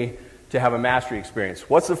opportunity to have a mastery experience.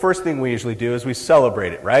 What's the first thing we usually do is we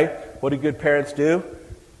celebrate it, right? What do good parents do?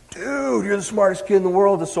 Dude, you're the smartest kid in the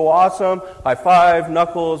world. It's so awesome. High five,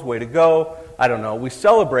 knuckles, way to go. I don't know. We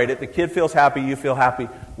celebrate it. The kid feels happy. You feel happy.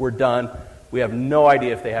 We're done. We have no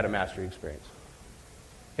idea if they had a mastery experience.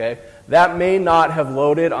 Okay? That may not have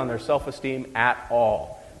loaded on their self-esteem at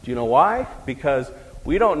all. Do you know why? Because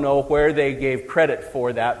we don't know where they gave credit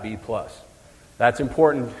for that B+. That's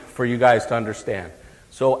important for you guys to understand.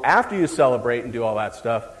 So after you celebrate and do all that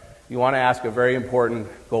stuff, you want to ask a very important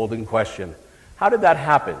golden question. How did that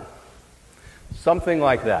happen? Something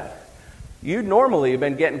like that. You normally have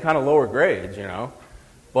been getting kind of lower grades,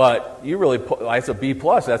 But it's a B+,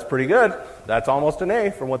 that's pretty good. That's almost an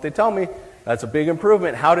A from what they tell me. That's a big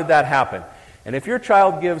improvement. How did that happen? And if your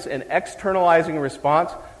child gives an externalizing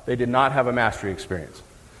response, they did not have a mastery experience.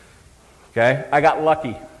 Okay? I got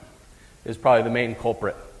lucky is probably the main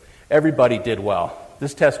culprit. Everybody did well.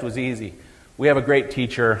 This test was easy. We have a great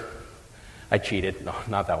teacher. I cheated. No,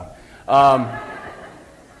 not that one.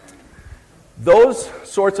 Those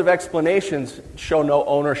sorts of explanations show no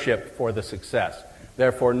ownership for the success.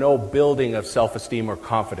 Therefore, no building of self-esteem or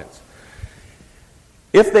confidence.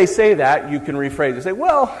 If they say that, you can rephrase and say,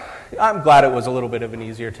 well, I'm glad it was a little bit of an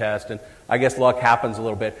easier test, and I guess luck happens a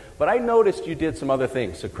little bit, but I noticed you did some other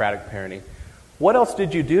things, Socratic parenting. What else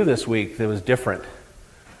did you do this week that was different?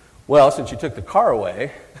 Well, since you took the car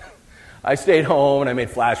away, I stayed home and I made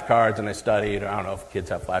flashcards and I studied. I don't know if kids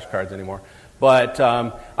have flashcards anymore. But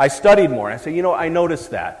I studied more. I said, I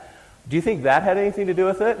noticed that. Do you think that had anything to do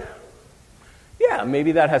with it? Yeah,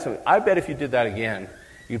 maybe that has something. I bet if you did that again,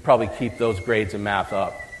 you'd probably keep those grades in math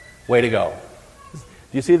up. Way to go. Do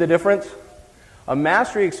you see the difference? A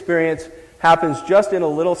mastery experience happens just in a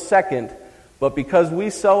little second, but because we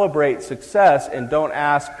celebrate success and don't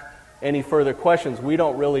ask any further questions, we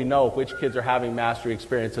don't really know which kids are having mastery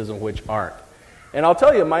experiences and which aren't. And I'll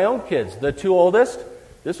tell you, my own kids, the two oldest,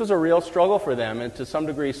 this was a real struggle for them, and to some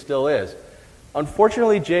degree still is.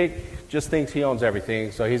 Unfortunately, Jake just thinks he owns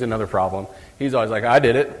everything, so he's another problem. He's always like, I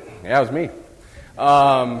did it. Yeah, it was me.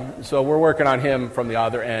 So we're working on him from the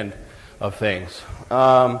other end of things.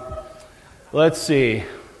 Let's see.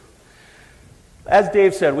 As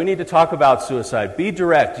Dave said, we need to talk about suicide. Be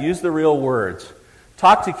direct. Use the real words.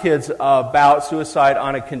 Talk to kids about suicide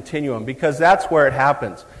on a continuum, because that's where it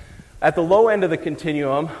happens. At the low end of the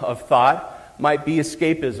continuum of thought might be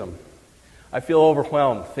escapism. I feel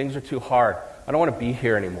overwhelmed. Things are too hard. I don't want to be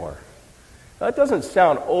here anymore. That doesn't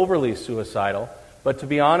sound overly suicidal, but to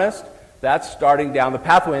be honest, that's starting down the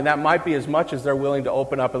pathway, and that might be as much as they're willing to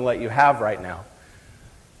open up and let you have right now.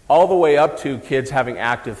 All the way up to kids having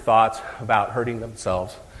active thoughts about hurting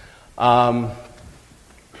themselves. You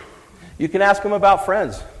can ask them about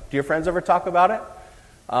friends. Do your friends ever talk about it?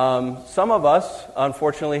 Some of us,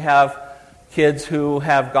 unfortunately, have kids who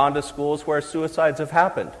have gone to schools where suicides have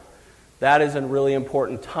happened. That is a really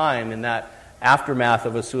important time in that aftermath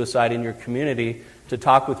of a suicide in your community to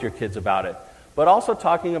talk with your kids about it. But also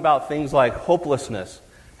talking about things like hopelessness,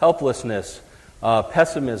 helplessness,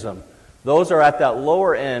 pessimism. Those are at that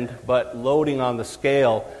lower end, but loading on the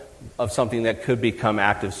scale of something that could become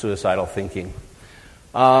active suicidal thinking.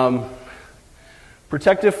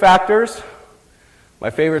 Protective factors.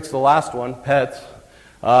 My favorite's the last one, pets.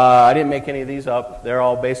 I didn't make any of these up. They're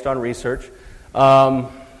all based on research.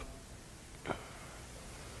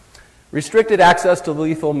 Restricted access to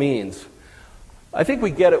lethal means. I think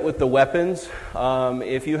we get it with the weapons.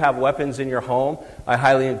 If you have weapons in your home, I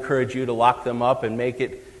highly encourage you to lock them up and make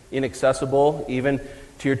it inaccessible even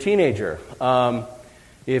to your teenager.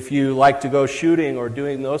 If you like to go shooting or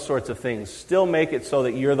doing those sorts of things, still make it so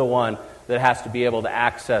that you're the one that has to be able to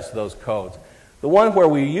access those codes. The one where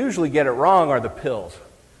we usually get it wrong are the pills.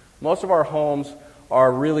 Most of our homes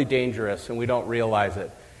are really dangerous and we don't realize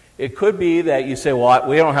it. It could be that you say, well,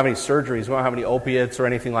 we don't have any surgeries, we don't have any opiates or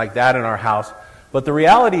anything like that in our house. But the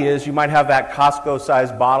reality is you might have that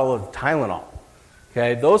Costco-sized bottle of Tylenol.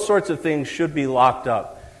 Okay, those sorts of things should be locked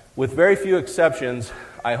up. With very few exceptions,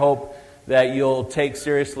 I hope that you'll take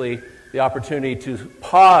seriously the opportunity to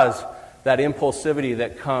pause that impulsivity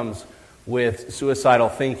that comes with suicidal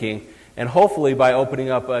thinking, and hopefully by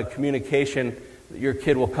opening up a communication, your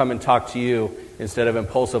kid will come and talk to you instead of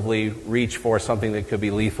impulsively reach for something that could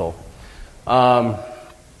be lethal. I'm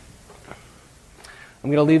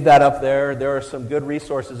going to leave that up there. There are some good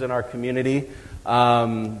resources in our community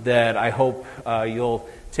that I hope you'll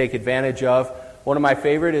take advantage of. One of my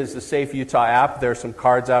favorite is the Safe Utah app. There are some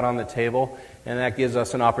cards out on the table, and that gives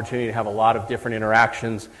us an opportunity to have a lot of different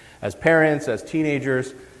interactions as parents, as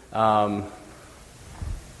teenagers, and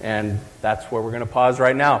that's where we're going to pause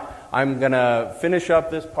right now. I'm going to finish up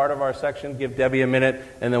this part of our section, give Debbie a minute,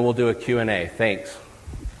 and then we'll do a Q&A. Thanks.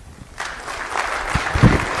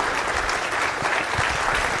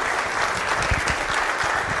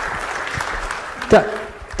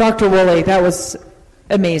 Dr. Woolley, that was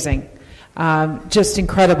amazing. Just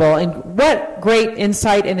incredible. And what great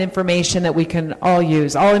insight and information that we can all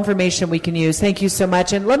use. All information we can use. Thank you so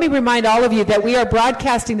much. And let me remind all of you that we are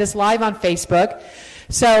broadcasting this live on Facebook.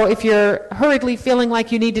 So if you're hurriedly feeling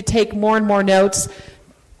like you need to take more and more notes,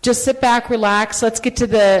 just sit back, relax. Let's get to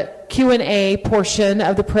the Q&A portion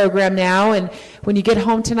of the program now. And when you get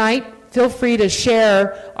home tonight, feel free to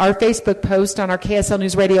share our Facebook post on our KSL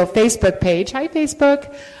News Radio Facebook page. Hi,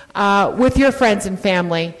 Facebook. With your friends and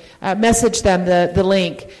family. Message them the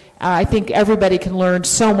link. I think everybody can learn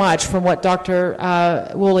so much from what Dr.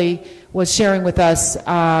 Woolley was sharing with us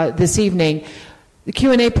this evening. The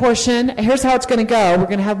Q&A portion, here's how it's going to go. We're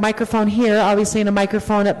going to have a microphone here, obviously, and a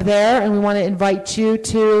microphone up there, and we want to invite you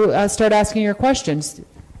to start asking your questions.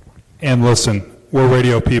 And listen, we're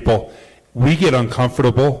radio people. We get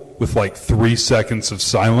uncomfortable with like 3 seconds of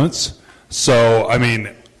silence. So, I mean,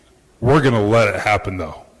 we're going to let it happen,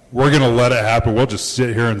 though. We're going to let it happen. We'll just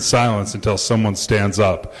sit here in silence until someone stands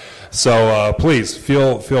up. So please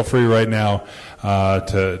feel free right now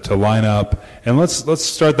to line up, and let's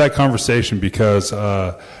start that conversation, because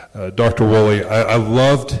Dr. Woolley, I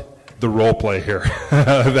loved the role play here,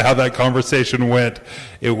 how that conversation went.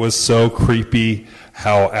 It was so creepy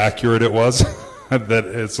how accurate it was that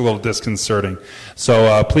it's a little disconcerting.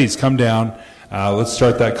 So please come down. Let's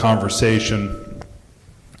start that conversation.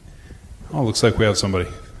 Oh, looks like we have somebody.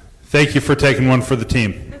 Thank you for taking one for the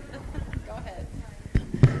team. Go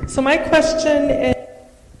ahead. So my question is,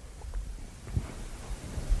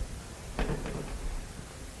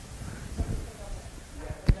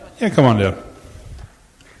 yeah, come on down.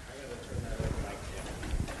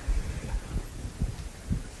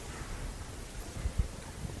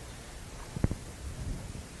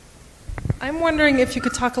 I'm wondering if you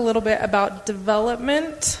could talk a little bit about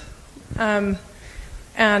development and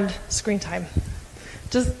screen time.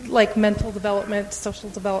 Just like mental development, social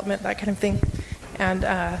development, that kind of thing, and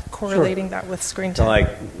correlating that with screen time. So like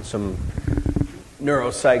some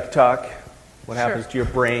neuropsych talk, what happens to your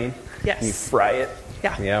brain? Yes. Can you fry it?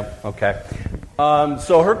 Yeah. Yeah, okay.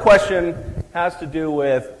 So her question has to do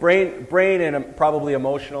with brain and probably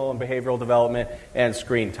emotional and behavioral development and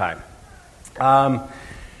screen time.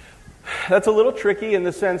 That's a little tricky in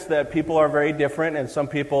the sense that people are very different, and some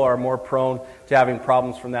people are more prone to having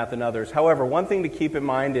problems from that than others. However, one thing to keep in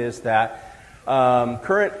mind is that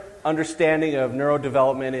current understanding of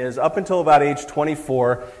neurodevelopment is up until about age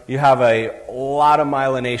 24, you have a lot of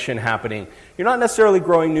myelination happening. You're not necessarily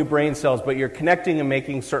growing new brain cells, but you're connecting and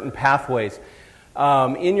making certain pathways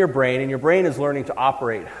in your brain, and your brain is learning to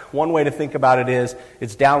operate. One way to think about it is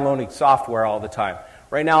it's downloading software all the time.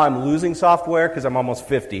 Right now I'm losing software because I'm almost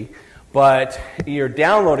 50, but you're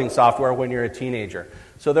downloading software when you're a teenager.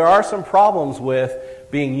 So there are some problems with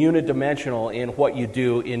being unidimensional in what you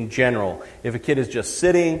do in general. If a kid is just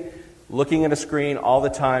sitting, looking at a screen all the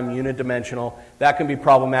time, unidimensional, that can be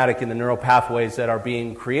problematic in the neural pathways that are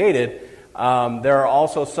being created. There are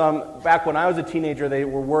also some, back when I was a teenager, they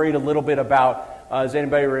were worried a little bit about, does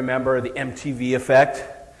anybody remember the MTV effect?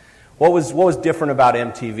 What was different about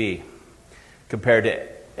MTV compared to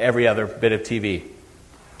every other bit of TV?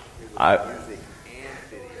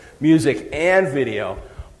 Music and video.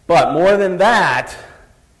 But more than that,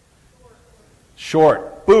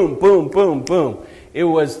 short. Boom, boom, boom, boom. They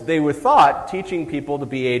were thought teaching people to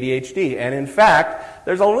be ADHD. And in fact,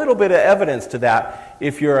 there's a little bit of evidence to that.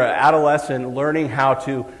 If you're an adolescent learning how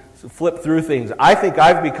to flip through things. I think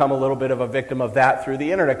I've become a little bit of a victim of that through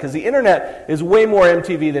the internet, because the internet is way more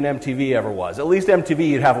MTV than MTV ever was. At least MTV,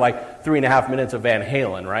 you'd have like 3.5 minutes of Van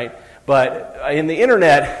Halen, right? But in the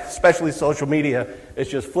internet, especially social media, it's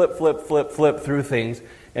just flip, flip, flip, flip through things.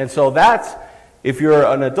 And so that's, if you're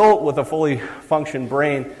an adult with a fully functioned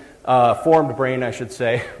brain, formed brain, I should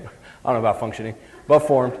say, I don't know about functioning, but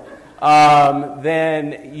formed,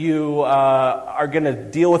 then you are going to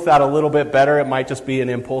deal with that a little bit better. It might just be an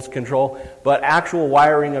impulse control, but actual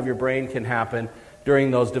wiring of your brain can happen during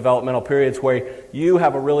those developmental periods where you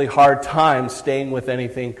have a really hard time staying with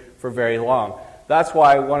anything for very long. That's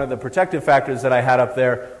why one of the protective factors that I had up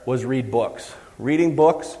there was read books. Reading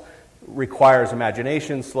books requires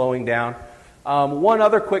imagination, slowing down. One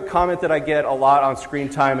other quick comment that I get a lot on screen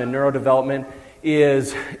time and neurodevelopment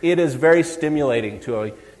is it is very stimulating to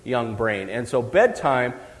a young brain. And so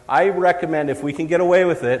bedtime, I recommend, if we can get away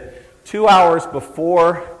with it, 2 hours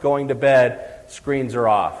before going to bed, screens are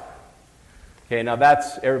off. Okay, now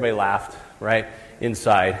that's, everybody laughed, right,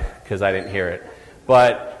 inside, because I didn't hear it.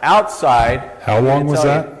 But outside... How long was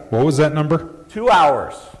that? What was that number? 2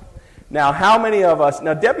 hours. Now, how many of us...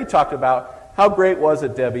 Now, Debbie talked about how great was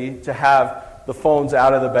it, Debbie, to have the phones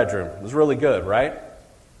out of the bedroom. It was really good, right?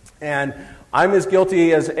 And I'm as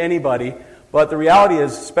guilty as anybody, but the reality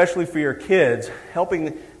is, especially for your kids,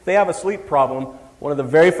 if they have a sleep problem, one of the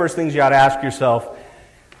very first things you ought to ask yourself,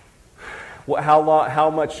 how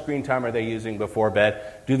much screen time are they using before bed?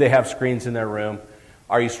 Do they have screens in their room?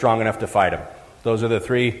 Are you strong enough to fight them? Those are the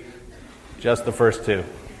three, just the first two.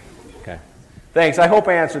 Okay. Thanks. I hope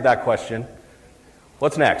I answered that question.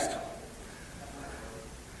 What's next?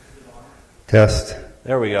 Test.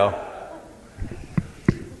 There we go.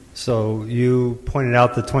 So you pointed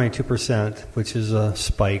out the 22%, which is a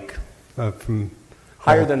spike from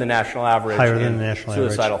Higher than the national average. Higher than the national average.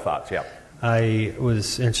 Suicidal thoughts, yeah. I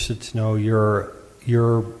was interested to know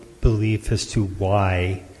your belief as to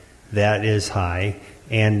why that is high,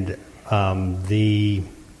 and the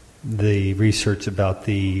research about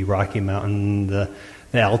the Rocky Mountain, the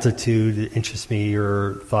altitude interests me.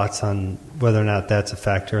 Your thoughts on whether or not that's a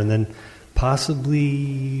factor, and then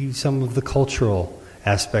possibly some of the cultural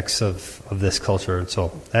aspects of this culture, and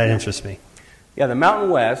so that interests me. Yeah, the Mountain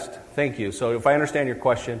West, thank you. So if I understand your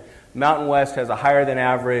question, Mountain West has a higher than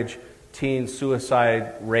average teen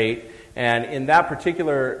suicide rate, and in that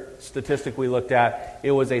particular statistic we looked at,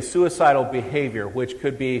 it was a suicidal behavior, which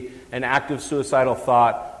could be an active suicidal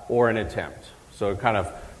thought or an attempt. So kind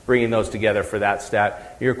of bringing those together for that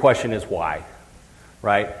stat. Your question is why,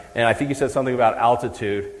 right? And I think you said something about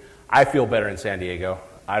altitude. I feel better in San Diego.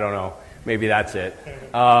 I don't know. Maybe that's it.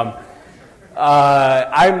 I'm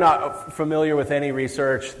not familiar with any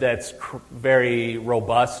research that's very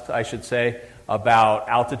robust, I should say, about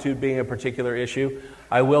altitude being a particular issue.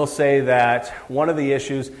 I will say that one of the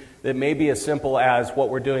issues that may be as simple as what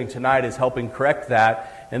we're doing tonight is helping correct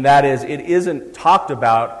that, and that is it isn't talked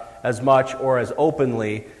about as much or as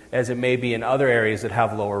openly as it may be in other areas that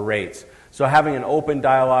have lower rates. So having an open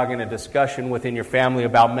dialogue and a discussion within your family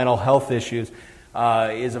about mental health issues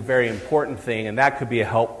is a very important thing, and that could be a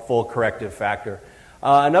helpful corrective factor.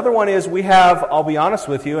 Another one is we have, I'll be honest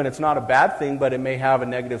with you, and it's not a bad thing, but it may have a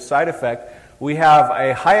negative side effect. We have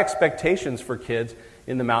a high expectations for kids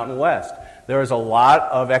in the Mountain West. There is a lot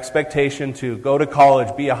of expectation to go to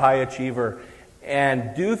college, be a high achiever,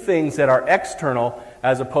 and do things that are external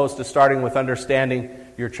as opposed to starting with understanding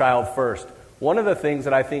your child first. One of the things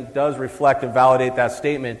that I think does reflect and validate that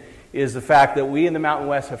statement is the fact that we in the Mountain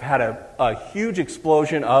West have had a huge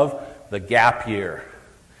explosion of the gap year.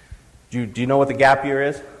 Do you know what the gap year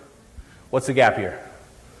is? What's the gap year?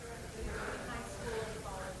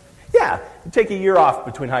 Yeah, you take a year off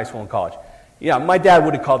between high school and college. Yeah, my dad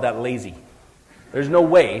would have called that lazy. There's no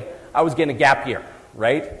way I was getting a gap year,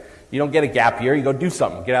 right? You don't get a gap year, you go do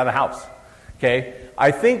something, get out of the house. Okay?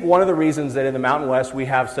 I think one of the reasons that in the Mountain West we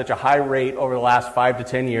have such a high rate over the last 5 to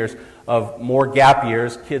 10 years of more gap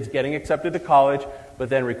years, kids getting accepted to college, but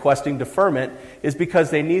then requesting deferment, is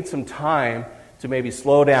because they need some time to maybe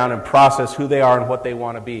slow down and process who they are and what they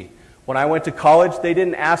want to be. When I went to college, they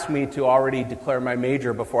didn't ask me to already declare my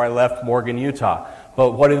major before I left Morgan, Utah.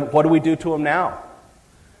 But what do we do to them now?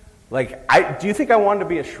 Do you think I wanted to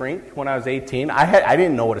be a shrink when I was 18? I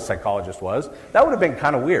didn't know what a psychologist was. That would have been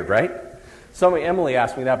kind of weird, right? Emily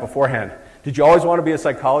asked me that beforehand. Did you always want to be a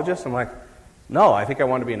psychologist? I'm like, no, I think I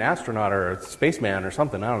wanted to be an astronaut or a spaceman or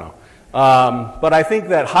something. I don't know. But I think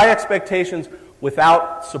that high expectations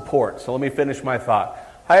without support. So let me finish my thought.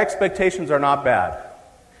 High expectations are not bad.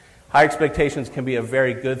 High expectations can be a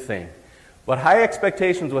very good thing. But high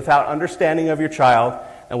expectations without understanding of your child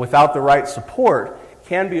and without the right support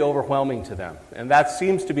can be overwhelming to them. And that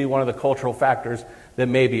seems to be one of the cultural factors that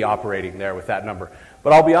may be operating there with that number.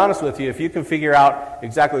 But I'll be honest with you, if you can figure out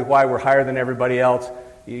exactly why we're higher than everybody else,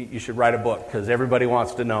 you should write a book, because everybody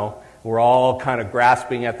wants to know. We're all kind of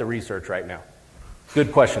grasping at the research right now.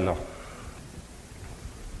 Good question, though.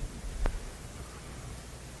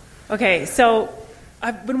 Okay, so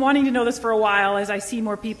I've been wanting to know this for a while as I see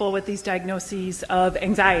more people with these diagnoses of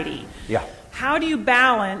anxiety. Yeah. How do you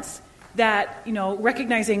balance that,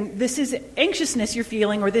 recognizing this is anxiousness you're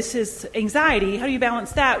feeling or this is anxiety? How do you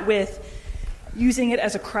balance that with using it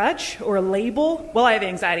as a crutch or a label? Well, I have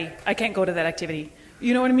anxiety. I can't go to that activity.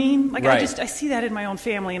 You know what I mean? Right. I see that in my own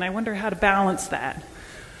family, and I wonder how to balance that.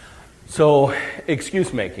 So,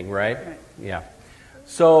 excuse making, right? Yeah.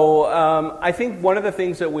 So, I think one of the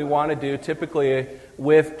things that we want to do typically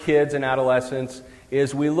with kids and adolescents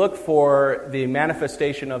is we look for the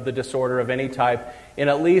manifestation of the disorder of any type in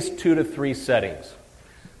at least 2 to 3 settings.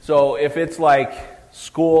 So, if it's like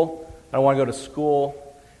school, I don't want to go to school,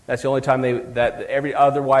 that's the only time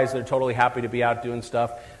otherwise they're totally happy to be out doing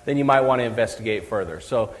stuff, then you might want to investigate further.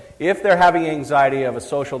 So if they're having anxiety of a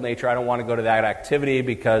social nature, I don't want to go to that activity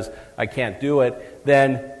because I can't do it,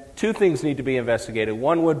 then 2 things need to be investigated.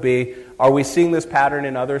 One would be, are we seeing this pattern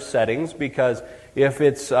in other settings? Because if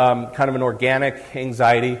it's kind of an organic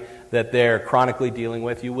anxiety that they're chronically dealing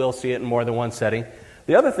with, you will see it in more than one setting.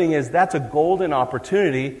 The other thing is that's a golden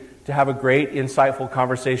opportunity to have a great, insightful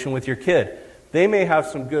conversation with your kid. They may have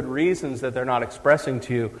some good reasons that they're not expressing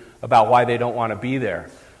to you about why they don't want to be there.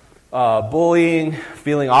 Bullying,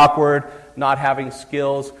 feeling awkward, not having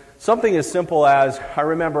skills. Something as simple as, I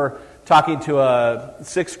remember talking to a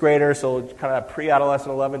 6th grader, so kind of a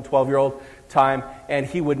pre-adolescent, 11, 12-year-old time, and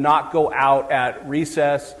he would not go out at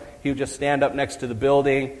recess. He would just stand up next to the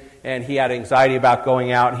building, and he had anxiety about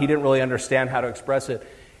going out. He didn't really understand how to express it.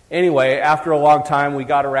 Anyway, after a long time, we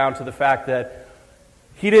got around to the fact that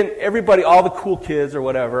everybody, all the cool kids or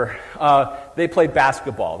whatever, they played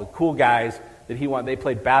basketball. The cool guys that he wanted, they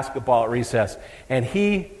played basketball at recess, and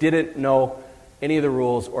he didn't know any of the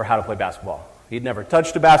rules or how to play basketball. He'd never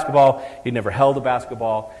touched a basketball. He'd never held a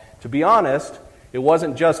basketball. To be honest, it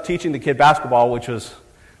wasn't just teaching the kid basketball, which was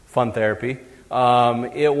fun therapy.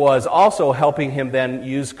 It was also helping him then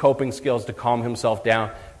use coping skills to calm himself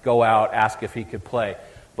down, go out, ask if he could play.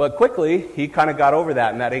 But quickly, he kind of got over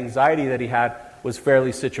that, and that anxiety that he had was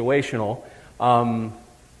fairly situational.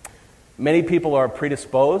 Many people are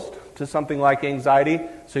predisposed to something like anxiety,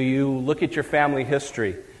 so you look at your family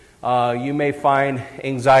history. You may find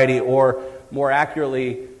anxiety, or more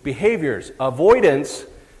accurately, behaviors. Avoidance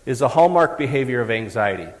is a hallmark behavior of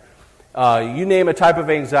anxiety. You name a type of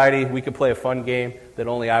anxiety, we could play a fun game that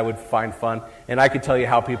only I would find fun, and I could tell you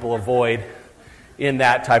how people avoid in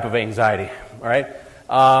that type of anxiety. All right?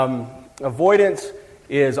 Avoidance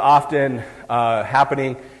is often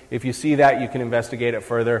happening. If you see that, you can investigate it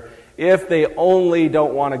further. If they only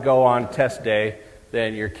don't want to go on test day,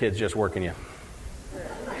 then your kid's just working you.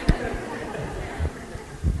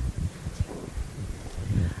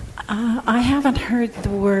 I haven't heard the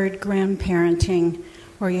word grandparenting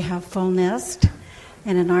where you have full nest,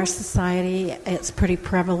 and in our society it's pretty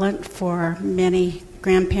prevalent for many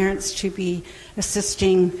grandparents to be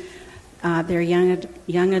assisting their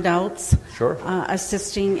young adults, Sure.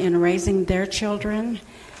 Assisting in raising their children,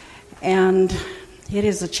 and it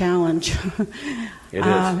is a challenge. It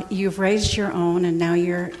is. You've raised your own, and now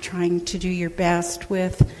you're trying to do your best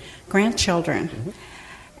with grandchildren. Mm-hmm.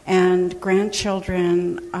 And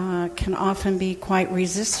grandchildren can often be quite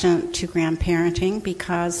resistant to grandparenting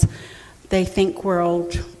because they think we're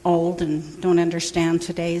old and don't understand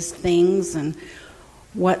today's things and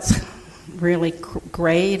what's really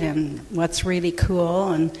great and what's really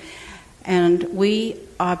cool. And we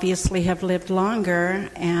obviously have lived longer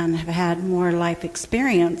and have had more life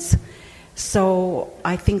experience. So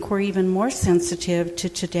I think we're even more sensitive to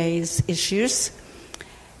today's issues.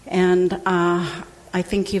 And I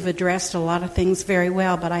think you've addressed a lot of things very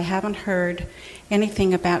well, but I haven't heard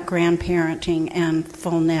anything about grandparenting and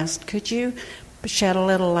full nest. Could you shed a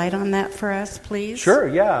little light on that for us, please? Sure,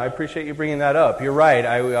 yeah. I appreciate you bringing that up. You're right.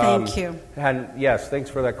 Thank you. Yes, thanks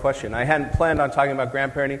for that question. I hadn't planned on talking about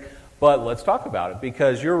grandparenting, but let's talk about it,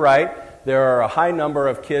 because you're right. There are a high number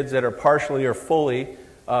of kids that are partially or fully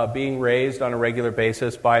being raised on a regular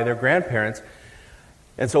basis by their grandparents.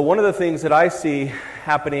 And so one of the things that I see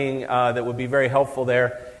happening that would be very helpful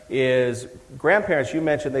there is grandparents, you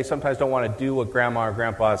mentioned they sometimes don't want to do what grandma or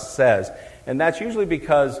grandpa says. And that's usually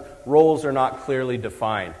because roles are not clearly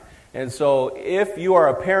defined. And so if you are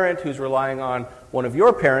a parent who's relying on one of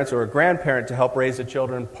your parents or a grandparent to help raise the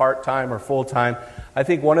children part-time or full-time, I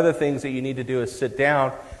think one of the things that you need to do is sit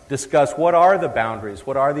down, discuss what are the boundaries,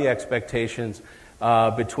 what are the expectations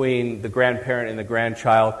between the grandparent and the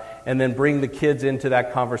grandchild, and then bring the kids into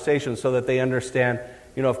that conversation so that they understand,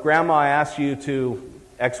 if grandma asks you to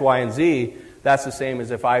X, Y, and Z, that's the same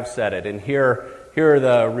as if I've said it. And here are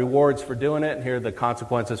the rewards for doing it, and here are the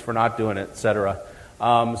consequences for not doing it, etc.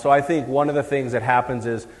 So I think one of the things that happens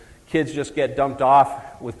is kids just get dumped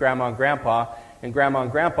off with grandma and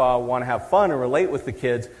grandpa want to have fun and relate with the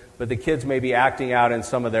kids, but the kids may be acting out in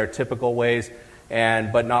some of their typical ways,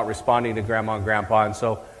 but not responding to grandma and grandpa. And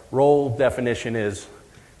so role definition is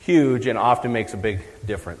huge and often makes a big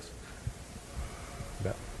difference.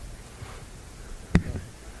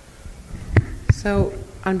 So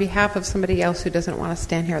on behalf of somebody else who doesn't want to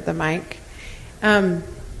stand here at the mic, can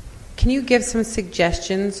you give some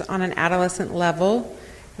suggestions on an adolescent level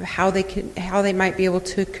of how they might be able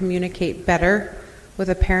to communicate better with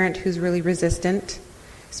a parent who's really resistant,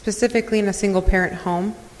 specifically in a single parent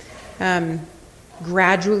home?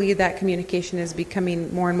 Gradually that communication is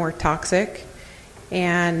becoming more and more toxic,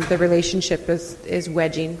 and the relationship is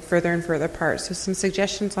wedging further and further apart. So some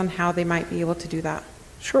suggestions on how they might be able to do that.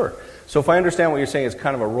 Sure. So if I understand what you're saying, it's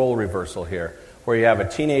kind of a role reversal here, where you have a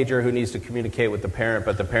teenager who needs to communicate with the parent,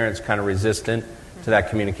 but the parent's kind of resistant to that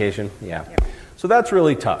communication. Yeah. So that's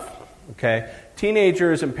really tough, okay?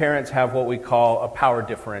 Teenagers and parents have what we call a power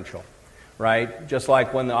differential, right? Just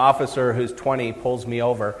like when the officer who's 20 pulls me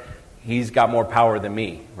over, he's got more power than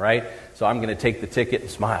me, right? So I'm going to take the ticket and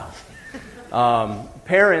smile.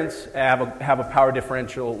 Parents have a power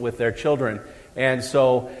differential with their children. And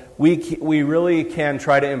so we really can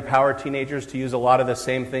try to empower teenagers to use a lot of the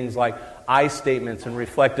same things like I statements and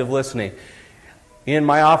reflective listening. In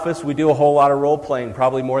my office, we do a whole lot of role-playing,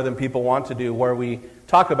 probably more than people want to do, where we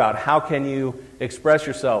talk about how can you express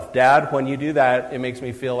yourself. Dad, when you do that, it makes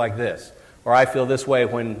me feel like this. Or I feel this way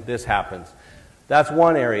when this happens. That's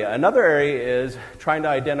one area. Another area is trying to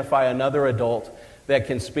identify another adult that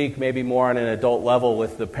can speak maybe more on an adult level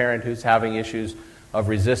with the parent who's having issues of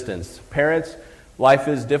resistance. Parents, life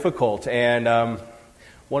is difficult, and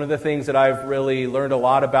one of the things that I've really learned a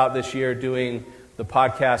lot about this year doing the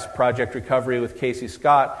podcast Project Recovery with Casey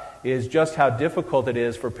Scott is just how difficult it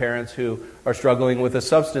is for parents who are struggling with a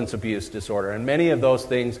substance abuse disorder. And many of those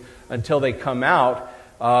things, until they come out,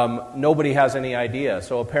 nobody has any idea.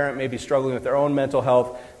 So a parent may be struggling with their own mental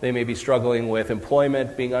health, they may be struggling with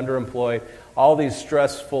employment, being underemployed, all these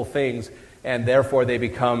stressful things, and therefore they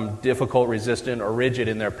become difficult, resistant, or rigid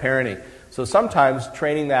in their parenting. So sometimes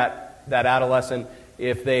training that adolescent,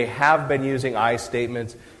 if they have been using I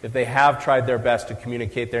statements, if they have tried their best to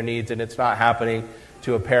communicate their needs and it's not happening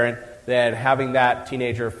to a parent, then having that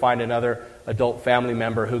teenager find another adult family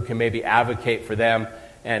member who can maybe advocate for them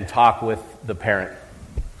and talk with the parent.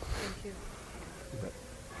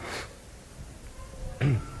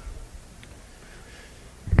 Thank you.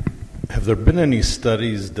 Have there been any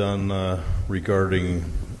studies done regarding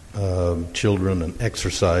children and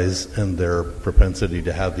exercise and their propensity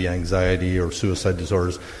to have the anxiety or suicide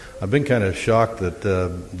disorders? I've been kind of shocked that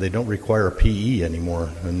they don't require PE anymore,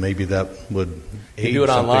 and maybe that would aid do it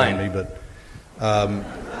something online. in me. But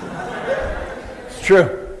It's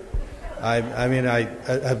true. I mean,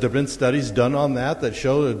 have there been studies done on that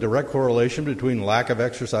show a direct correlation between lack of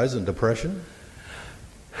exercise and depression?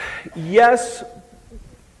 Yes,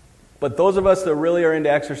 but those of us that really are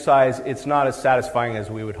into exercise, it's not as satisfying as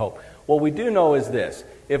we would hope. What we do know is this.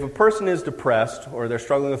 If a person is depressed or they're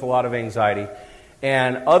struggling with a lot of anxiety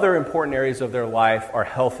and other important areas of their life are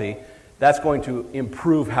healthy, that's going to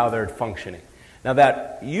improve how they're functioning. Now,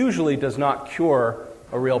 that usually does not cure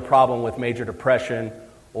a real problem with major depression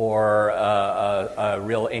or a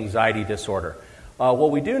real anxiety disorder.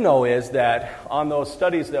 What we do know is that on those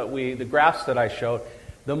studies the graphs that I showed,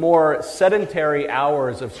 the more sedentary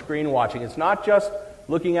hours of screen watching, it's not just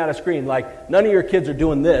looking at a screen. Like, none of your kids are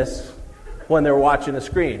doing this when they're watching a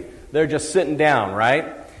screen. They're just sitting down,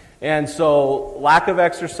 right? And so lack of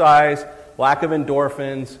exercise, lack of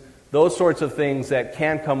endorphins, those sorts of things that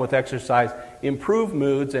can come with exercise improve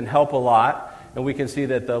moods and help a lot. And we can see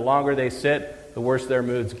that the longer they sit, the worse their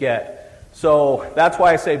moods get. So that's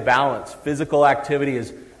why I say balance. Physical activity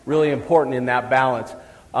is really important in that balance.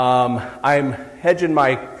 I'm hedging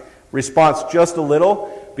my response just a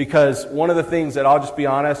little because one of the things that I'll just be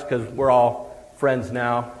honest, because we're all friends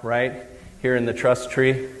now, right? Here in the trust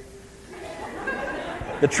tree.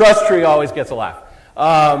 The trust tree always gets a laugh.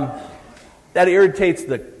 That irritates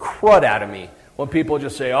the crud out of me when people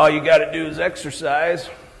just say, all you got to do is exercise.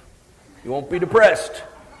 You won't be depressed.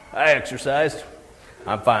 I exercised.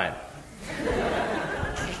 I'm fine.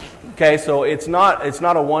 Okay, so it's not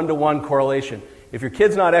a one-to-one correlation. If your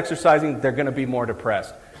kid's not exercising, they're going to be more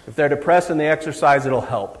depressed. If they're depressed and they exercise, it'll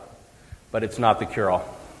help. But it's not the cure-all.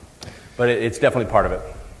 But it's definitely part of it.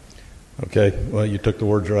 Okay, well, you took the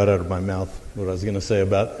words right out of my mouth, what I was going to say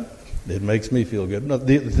about it makes me feel good. No,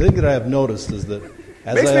 the thing that I have noticed is that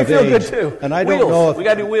as makes I me have feel aged, good too. And I wheels. don't know if we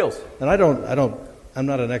got to do wheels. And I'm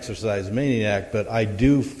not an exercise maniac, but I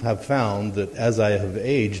do have found that as I have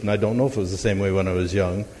aged, and I don't know if it was the same way when I was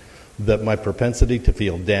young, that my propensity to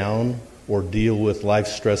feel down or deal with life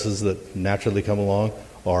stresses that naturally come along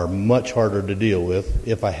are much harder to deal with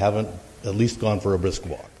if I haven't at least gone for a brisk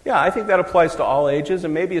walk. Yeah, I think that applies to all ages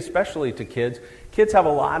and maybe especially to kids. Kids have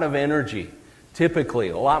a lot of energy, typically,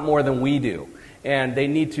 a lot more than we do. And they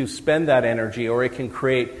need to spend that energy or it can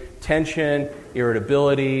create tension,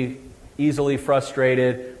 irritability, easily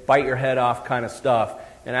frustrated, bite your head off kind of stuff.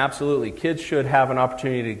 And absolutely, kids should have an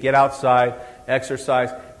opportunity to get outside,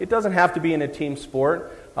 exercise. It doesn't have to be in a team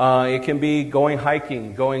sport. It can be going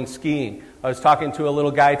hiking, going skiing. I was talking to a little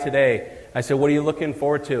guy today. I said, what are you looking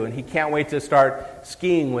forward to? And he can't wait to start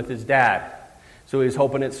skiing with his dad. So he was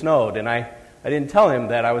hoping it snowed. And I didn't tell him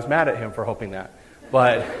that I was mad at him for hoping that.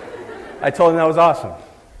 But I told him that was awesome.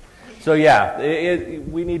 So yeah,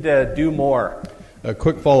 we need to do more. A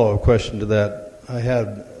quick follow-up question to that. I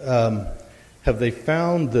had, have they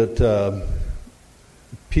found that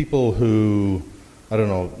people who, I don't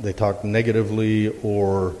know, they talk negatively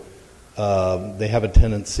or they have a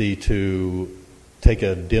tendency to take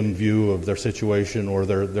a dim view of their situation, or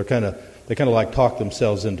they kind of like talk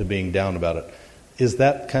themselves into being down about it. Is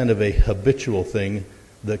that kind of a habitual thing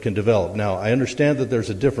that can develop. Now, I understand that there's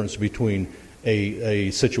a difference between a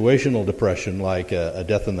situational depression, like a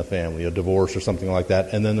death in the family, a divorce or something like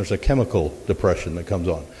that, and then there's a chemical depression that comes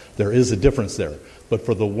on. There is a difference there. But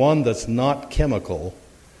for the one that's not chemical,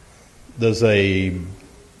 there's a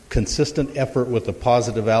consistent effort with a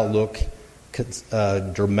positive outlook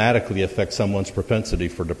dramatically affect someone's propensity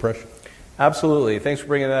for depression. Absolutely. Thanks for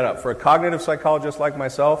bringing that up. For a cognitive psychologist like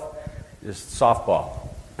myself, just softball.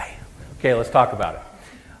 Bam. Okay, let's talk about it.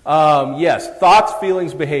 Yes, thoughts,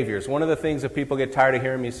 feelings, behaviors. One of the things that people get tired of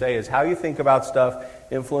hearing me say is how you think about stuff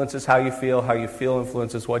influences how you feel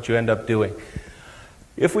influences what you end up doing.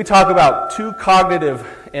 If we talk about two cognitive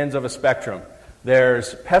ends of a spectrum,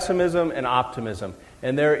 there's pessimism and optimism.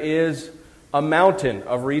 And there is a mountain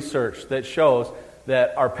of research that shows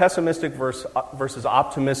that our pessimistic versus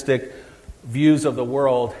optimistic views of the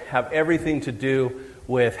world have everything to do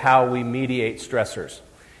with how we mediate stressors.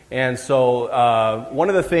 And so one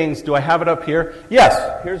of the things, do I have it up here?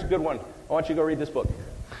 Yes, here's a good one. I want you to go read this book.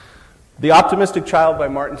 The Optimistic Child by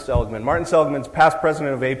Martin Seligman. Martin Seligman's past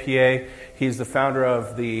president of APA. He's the founder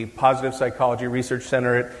of the Positive Psychology Research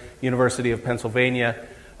Center at University of Pennsylvania.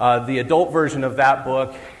 The adult version of that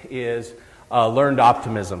book is Learned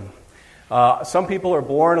Optimism. Some people are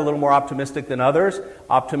born a little more optimistic than others.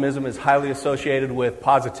 Optimism is highly associated with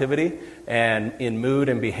positivity and in mood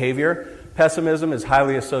and behavior. Pessimism is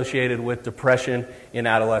highly associated with depression in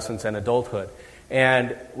adolescence and adulthood.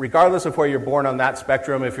 And regardless of where you're born on that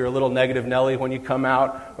spectrum, if you're a little negative Nelly when you come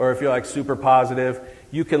out, or if you're like super positive,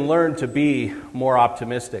 you can learn to be more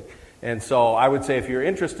optimistic. And so I would say if you're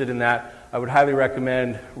interested in that, I would highly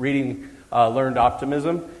recommend reading Learned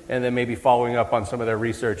Optimism and then maybe following up on some of their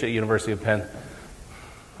research at University of Penn.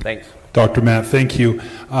 Thanks. Dr. Matt, thank you.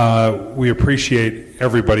 We appreciate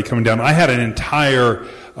everybody coming down. I had an entire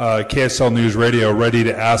KSL News Radio ready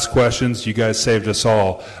to ask questions. You guys saved us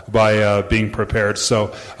all by being prepared.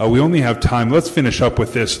 So we only have time. Let's finish up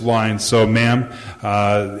with this line. So, ma'am,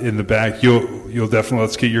 in the back, you'll definitely,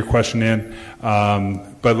 let's get your question in.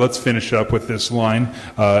 But let's finish up with this line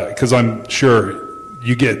because I'm sure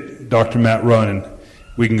you get Dr. Matt running,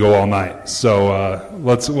 we can go all night. So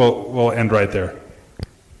we'll end right there.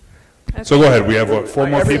 Okay. So go ahead. We have what, 4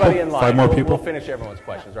 more people? 5 more people? We'll finish everyone's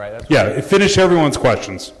questions, right? That's finish everyone's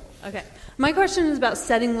questions. Okay. My question is about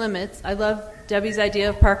setting limits. I love Debbie's idea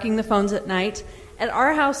of parking the phones at night. At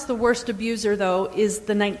our house, the worst abuser, though, is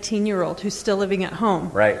the 19-year-old who's still living at home.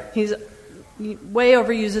 Right. He way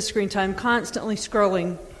overuses screen time, constantly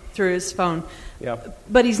scrolling through his phone. Yep.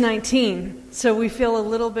 But he's 19, so we feel a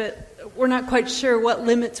little bit, we're not quite sure what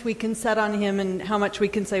limits we can set on him and how much we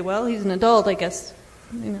can say, well, he's an adult, I guess.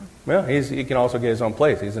 You know. Well, he can also get his own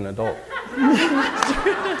place. He's an adult.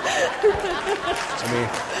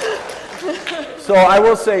 So I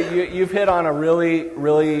will say you've hit on a really,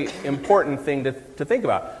 really important thing to think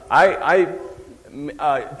about. I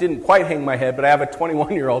didn't quite hang my head, but I have a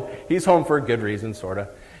 21-year-old. He's home for a good reason, sort of.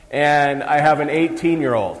 And I have an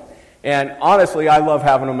 18-year-old. And honestly, I love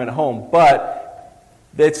having them at home. But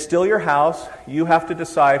it's still your house. You have to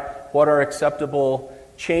decide what are acceptable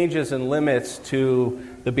changes and limits to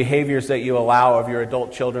the behaviors that you allow of your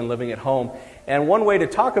adult children living at home. And one way to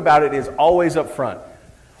talk about it is always up front.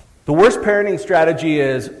 The worst parenting strategy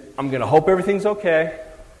is, I'm going to hope everything's okay.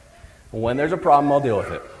 When there's a problem, I'll deal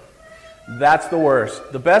with it. That's the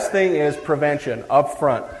worst. The best thing is prevention up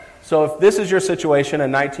front. So if this is your situation, a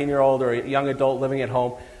 19-year-old or a young adult living at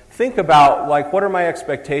home, think about, like, what are my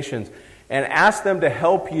expectations? And ask them to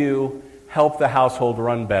help you help the household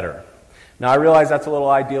run better. Now, I realize that's a little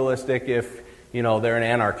idealistic if, they're an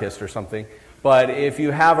anarchist or something. But if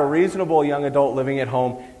you have a reasonable young adult living at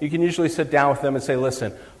home, you can usually sit down with them and say,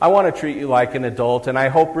 listen, I want to treat you like an adult, and I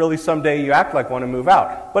hope really someday you act like one and move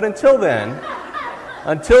out. But until then,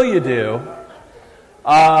 until you do,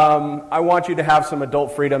 I want you to have some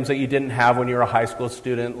adult freedoms that you didn't have when you were a high school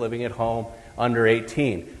student living at home under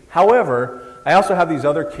 18. However, I also have these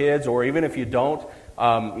other kids, or even if you don't,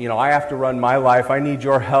 I have to run my life. I need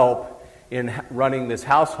your help in running this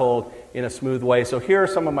household in a smooth way. So here are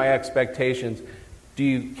some of my expectations.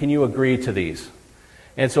 Can you agree to these?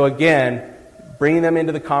 And so again, bringing them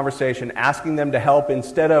into the conversation, asking them to help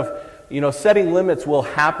instead of, setting limits will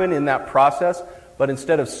happen in that process, but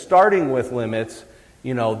instead of starting with limits,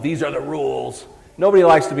 these are the rules. Nobody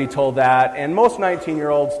likes to be told that. And most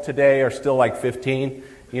 19-year-olds today are still like 15,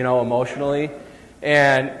 emotionally.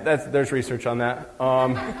 And there's research on that.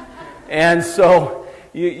 And so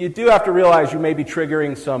you do have to realize you may be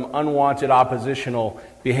triggering some unwanted oppositional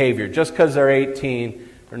behavior. Just because they're 18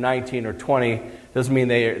 or 19 or 20 doesn't mean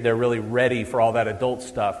they're really ready for all that adult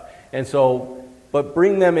stuff. And so but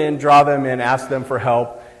bring them in, draw them in, ask them for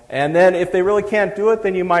help. And then if they really can't do it,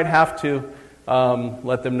 then you might have to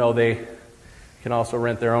let them know they can also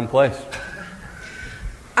rent their own place.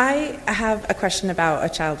 I have a question about a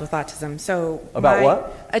child with autism.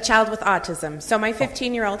 What? A child with autism. So my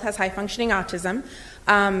 15-year-old has high-functioning autism.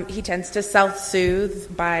 He tends to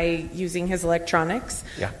self-soothe by using his electronics,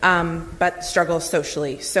 but struggles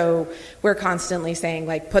socially. So we're constantly saying,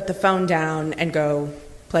 like, put the phone down and go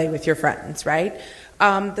play with your friends, right?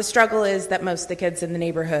 The struggle is that most of the kids in the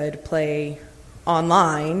neighborhood play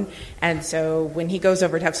online, and so when he goes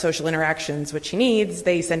over to have social interactions, which he needs,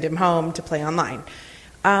 they send him home to play online.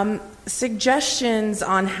 Suggestions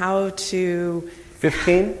on how to...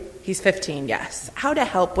 15? He's 15, yes. How to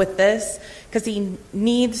help with this, because he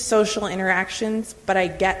needs social interactions, but I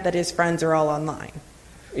get that his friends are all online.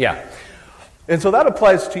 Yeah. And so that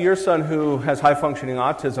applies to your son who has high-functioning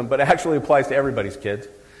autism, but it actually applies to everybody's kids.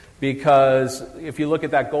 Because if you look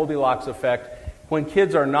at that Goldilocks effect, when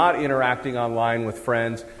kids are not interacting online with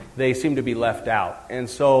friends, they seem to be left out. And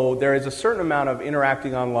so there is a certain amount of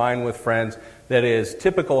interacting online with friends that is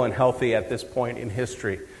typical and healthy at this point in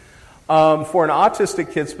history. For an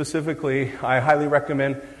autistic kid specifically, I highly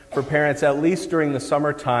recommend for parents, at least during the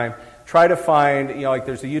summertime, try to find, like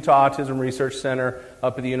there's the Utah Autism Research Center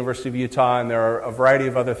up at the University of Utah, and there are a variety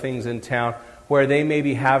of other things in town where they may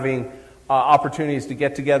be having opportunities to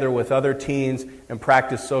get together with other teens and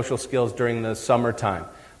practice social skills during the summertime.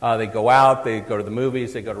 They go out, they go to the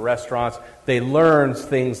movies, they go to restaurants, they learn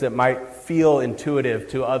things that might feel intuitive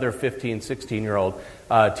to other 15, 16-year-old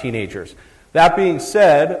teenagers. That being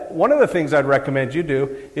said, one of the things I'd recommend you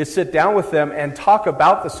do is sit down with them and talk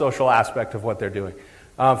about the social aspect of what they're doing.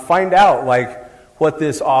 Find out, like, what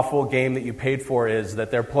this awful game that you paid for is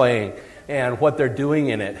that they're playing and what they're doing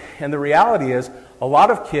in it. And the reality is, a lot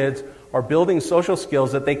of kids are building social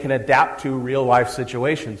skills that they can adapt to real-life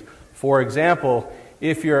situations. For example,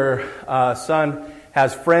 if your son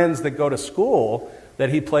has friends that go to school that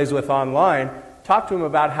he plays with online, talk to him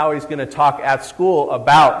about how he's going to talk at school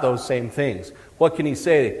about those same things. What can he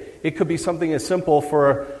say? It could be something as simple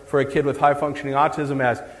for a kid with high-functioning autism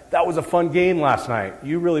as, that was a fun game last night.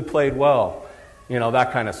 You really played well.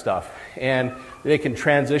 That kind of stuff. And they can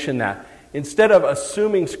transition that. Instead of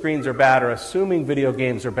assuming screens are bad or assuming video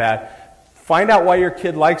games are bad, find out why your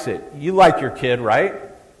kid likes it. You like your kid, right?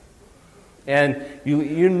 And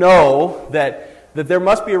you know that there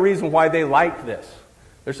must be a reason why they like this.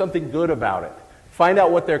 There's something good about it. Find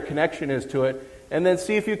out what their connection is to it, and then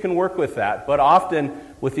see if you can work with that. But often,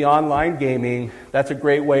 with the online gaming, that's a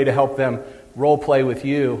great way to help them role play with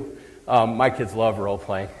you. My kids love role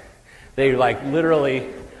playing. They literally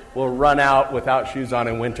will run out without shoes on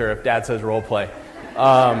in winter if Dad says role play.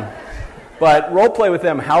 But role play with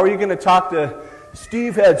them. How are you going to talk to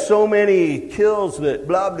Steve had so many kills that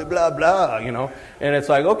blah, blah, blah, blah, And it's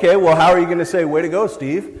like, okay, well, how are you going to say, way to go,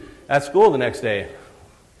 Steve, at school the next day?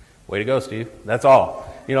 Way to go, Steve. That's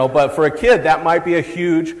all. But for a kid, that might be a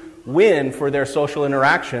huge win for their social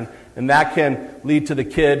interaction, and that can lead to the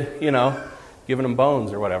kid, giving them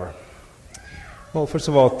bones or whatever. Well, first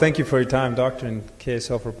of all, thank you for your time, Doctor and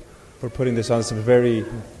KSL, for putting this on. It's very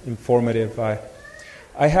informative. I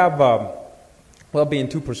have, being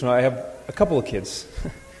too personal, I have a couple of kids,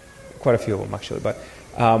 quite a few of them actually, but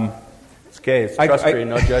it's okay. It's trust-free,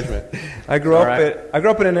 no judgment. I grew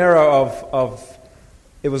up in an era of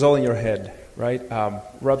it was all in your head, right?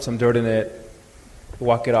 Rub some dirt in it,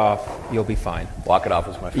 walk it off, you'll be fine. Walk it off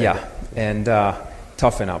is my favorite. Yeah, and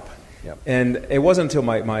toughen up. Yep. And it wasn't until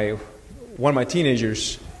one of my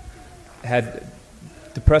teenagers had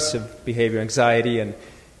depressive behavior, anxiety, and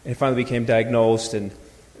it finally became diagnosed, and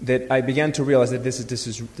that I began to realize that this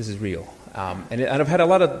is real. And I've had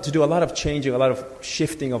to do a lot of changing, a lot of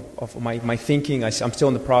shifting of my thinking. I'm still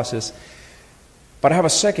in the process. But I have a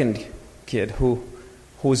second kid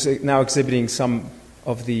who's now exhibiting some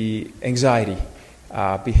of the anxiety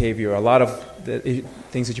behavior, a lot of the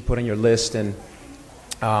things that you put on your list. And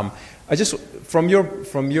I just, from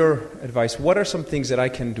your advice, what are some things that I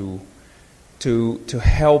can do to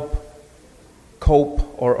help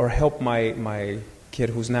cope or help my kid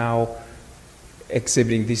who's now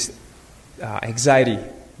exhibiting this anxiety,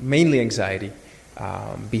 mainly anxiety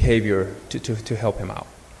behavior to help him out?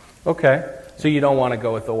 Okay. So you don't want to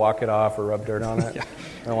go with the walk it off or rub dirt on it? Yeah.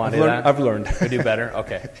 Don't want to do that? I've learned. You do better?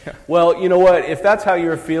 Okay. Well, you know what? If that's how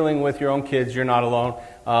you're feeling with your own kids, you're not alone.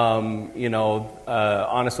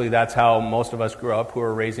 Honestly, that's how most of us grew up who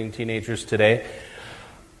are raising teenagers today.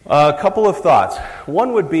 A couple of thoughts.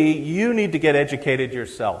 One would be you need to get educated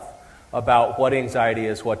yourself about what anxiety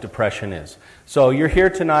is, what depression is. So you're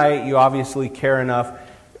here tonight. You obviously care enough.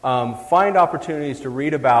 find opportunities to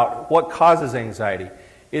read about what causes anxiety.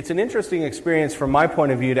 It's an interesting experience from my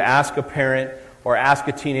point of view to ask a parent or ask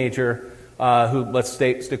a teenager who, let's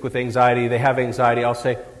stick with anxiety, they have anxiety. I'll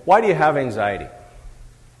say, why do you have anxiety?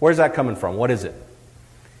 Where's that coming from? What is it?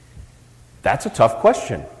 That's a tough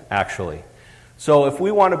question, actually. So if we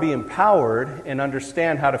want to be empowered and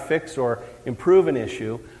understand how to fix or improve an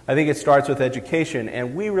issue, I think it starts with education.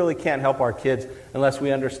 And we really can't help our kids unless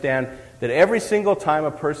we understand that every single time a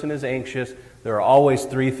person is anxious, there are always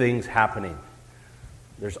three things happening.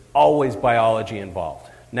 There's always biology involved.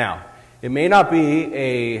 Now, it may not be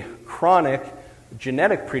a chronic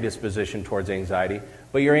genetic predisposition towards anxiety,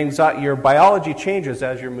 but your biology changes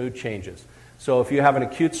as your mood changes. So if you have an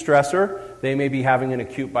acute stressor, they may be having an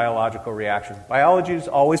acute biological reaction. Biology is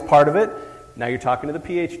always part of it. Now you're talking to the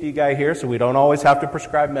PhD guy here, so we don't always have to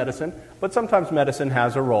prescribe medicine, but sometimes medicine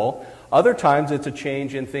has a role. Other times it's a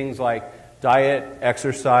change in things like diet,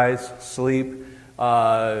 exercise, sleep,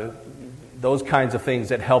 those kinds of things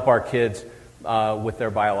that help our kids with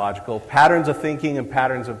their biological patterns of thinking and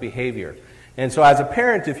patterns of behavior. And so as a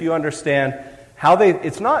parent, if you understand how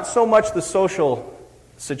it's not so much the social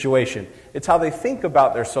situation, it's how they think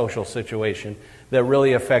about their social situation that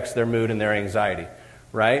really affects their mood and their anxiety,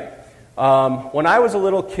 right? When I was a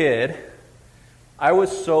little kid, I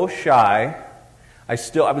was so shy. I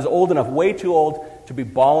was old enough, way too old, to be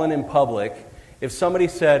bawling in public. If somebody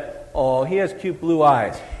said, "Oh, he has cute blue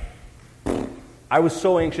eyes," I was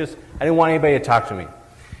so anxious, I didn't want anybody to talk to me.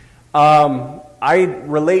 I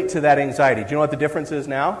relate to that anxiety. Do you know what the difference is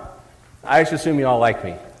now? I just assume you all like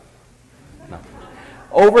me. No.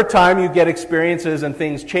 Over time, you get experiences and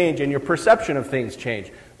things change, and your perception of things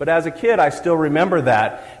change. But as a kid, I still remember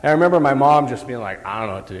that. And I remember my mom just being like, I don't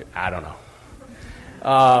know what to do. I don't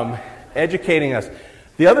know. Educating us.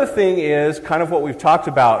 The other thing is kind of what we've talked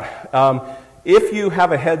about. If you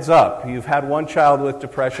have a heads up, you've had one child with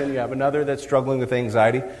depression, you have another that's struggling with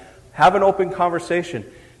anxiety, have an open conversation.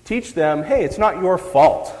 Teach them, hey, it's not your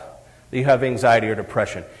fault that you have anxiety or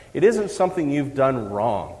depression. It isn't something you've done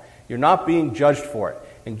wrong. You're not being judged for it.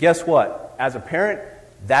 And guess what? As a parent,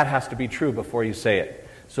 that has to be true before you say it.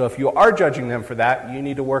 So if you are judging them for that, you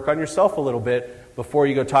need to work on yourself a little bit before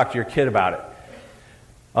you go talk to your kid about it.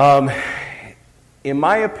 In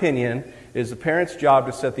my opinion, it is the parent's job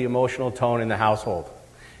to set the emotional tone in the household.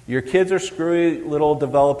 Your kids are screwy little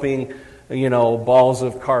developing, balls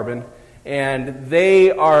of carbon, and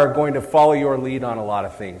they are going to follow your lead on a lot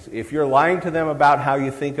of things. If you're lying to them about how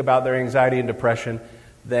you think about their anxiety and depression,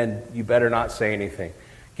 then you better not say anything.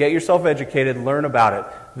 Get yourself educated, learn about it,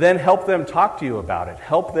 then help them talk to you about it.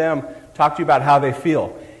 Help them talk to you about how they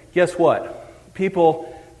feel. Guess what? People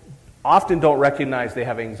often don't recognize they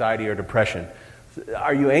have anxiety or depression.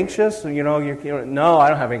 Are you anxious? No, I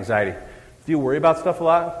don't have anxiety. Do you worry about stuff a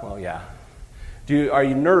lot? Well, yeah. Are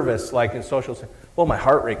you nervous, like in social? Well, my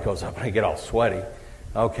heart rate goes up and I get all sweaty.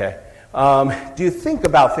 Okay. Do you think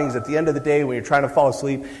about things at the end of the day when you're trying to fall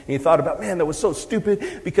asleep and you thought about, man, that was so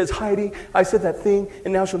stupid because Heidi, I said that thing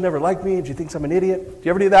and now she'll never like me and she thinks I'm an idiot? Do you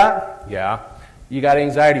ever do that? Yeah. You got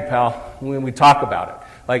anxiety, pal, when we talk about it.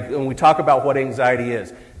 Like when we talk about what anxiety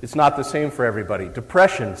is. It's not the same for everybody.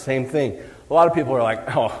 Depression, same thing. A lot of people are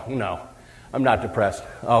like, oh, no, I'm not depressed.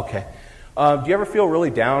 Okay. Do you ever feel really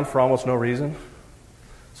down for almost no reason?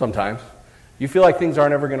 Sometimes. You feel like things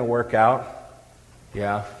aren't ever going to work out?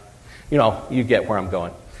 Yeah. You get where I'm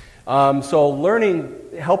going. So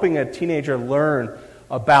helping a teenager learn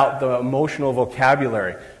about the emotional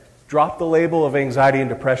vocabulary. Drop the label of anxiety and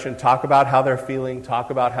depression. Talk about how they're feeling. Talk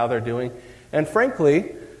about how they're doing. And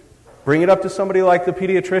frankly, bring it up to somebody like the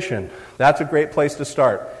pediatrician. That's a great place to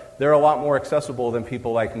start. They're a lot more accessible than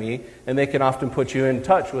people like me, and they can often put you in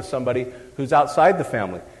touch with somebody who's outside the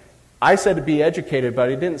family. I said to be educated, but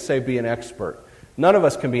I didn't say be an expert. None of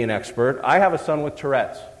us can be an expert. I have a son with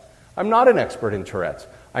Tourette's. I'm not an expert in Tourette's.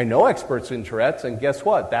 I know experts in Tourette's, and guess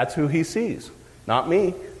what? That's who he sees, not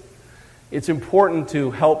me. It's important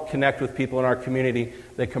to help connect with people in our community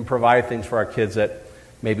that can provide things for our kids that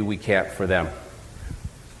maybe we can't for them.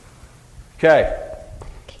 Okay.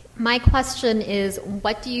 My question is,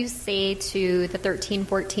 what do you say to the 13,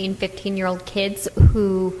 14, 15-year-old kids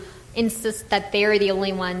who insist that they're the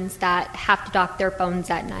only ones that have to dock their phones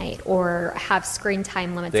at night or have screen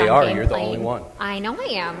time limits on game playing? You're the only one. I know I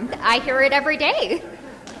am. I hear it every day.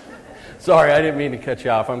 Sorry, I didn't mean to cut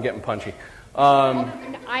you off. I'm getting punchy.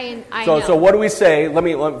 I know. So what do we say? Let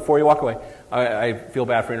me before you walk away, I feel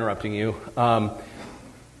bad for interrupting you.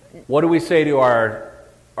 What do we say to our,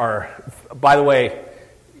 by the way,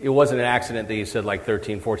 it wasn't an accident that you said like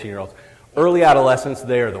 13, 14-year-olds. Early adolescents,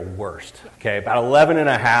 they are the worst. Okay, about 11 and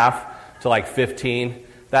a half to like 15.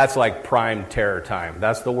 that's like prime terror time.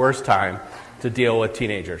 That's the worst time to deal with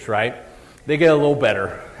teenagers, right? They get a little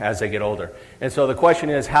better as they get older. And so the question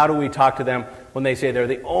is, how do we talk to them when they say they're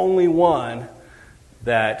the only one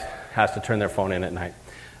that has to turn their phone in at night?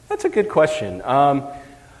 That's a good question. I'll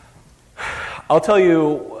tell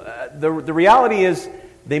you, the reality is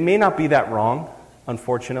they may not be that wrong,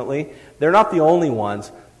 unfortunately. They're not the only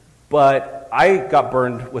ones, but I got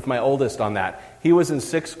burned with my oldest on that. He was in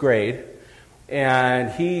 6th grade, and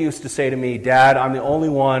he used to say to me, Dad, I'm the only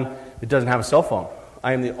one that doesn't have a cell phone.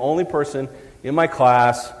 I am the only person in my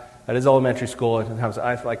class at his elementary school that doesn't have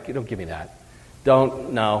I was like, don't give me that.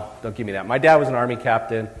 Don't give me that. My dad was an Army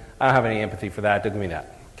captain. I don't have any empathy for that. Don't give me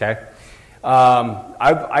that, okay?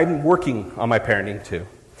 I'm working on my parenting, too.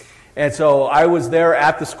 And so I was there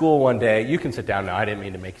at the school one day. You can sit down now. I didn't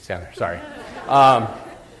mean to make you stand there. Sorry.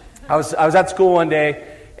 I was at school one day,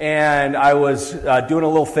 and I was doing a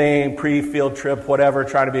little thing, pre-field trip, whatever,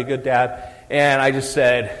 trying to be a good dad. And I just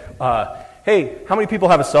said, hey, how many people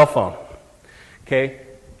have a cell phone? Okay.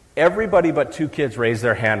 Everybody but 2 kids raised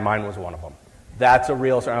their hand. Mine was one of them. That's a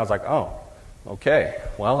real... And I was like, oh, okay.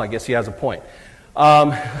 Well, I guess he has a point.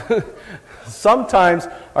 Sometimes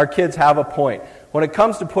our kids have a point. When it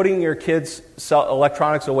comes to putting your kids'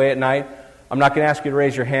 electronics away at night, I'm not going to ask you to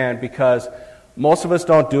raise your hand because most of us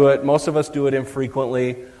don't do it. Most of us do it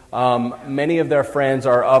infrequently. Many of their friends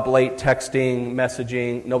are up late texting,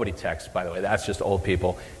 messaging. Nobody texts, by the way. That's just old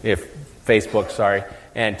people. Facebook,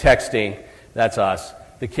 and texting, that's us.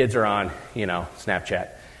 The kids are on, Snapchat.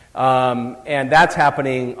 And that's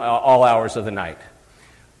happening all hours of the night.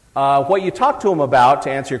 What you talk to them about,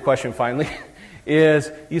 to answer your question finally,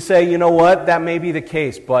 is you say, you know what, that may be the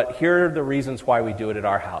case, but here are the reasons why we do it at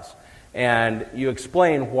our house. And you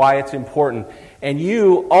explain why it's important. And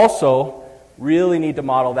you also really need to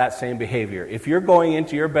model that same behavior. If you're going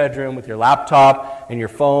into your bedroom with your laptop and your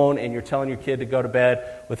phone and you're telling your kid to go to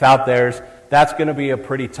bed without theirs, that's going to be a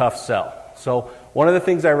pretty tough sell. So one of the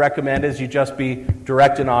things I recommend is you just be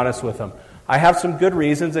direct and honest with them. I have some good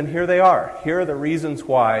reasons, and here they are. Here are the reasons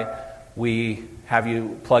why we have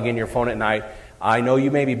you plug in your phone at night. I know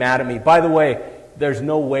you may be mad at me. By the way, there's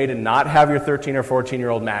no way to not have your 13 or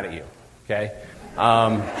 14-year-old mad at you, okay?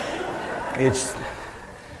 It's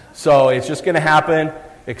just going to happen,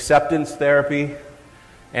 acceptance therapy,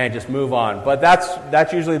 and just move on. But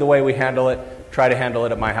that's usually the way we handle it, try to handle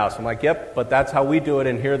it at my house. I'm like, yep, but that's how we do it,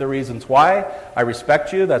 and here are the reasons why. I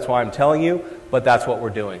respect you, that's why I'm telling you, but that's what we're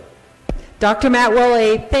doing. Dr. Matt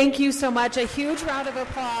Woolley, thank you so much. A huge round of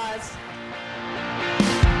applause.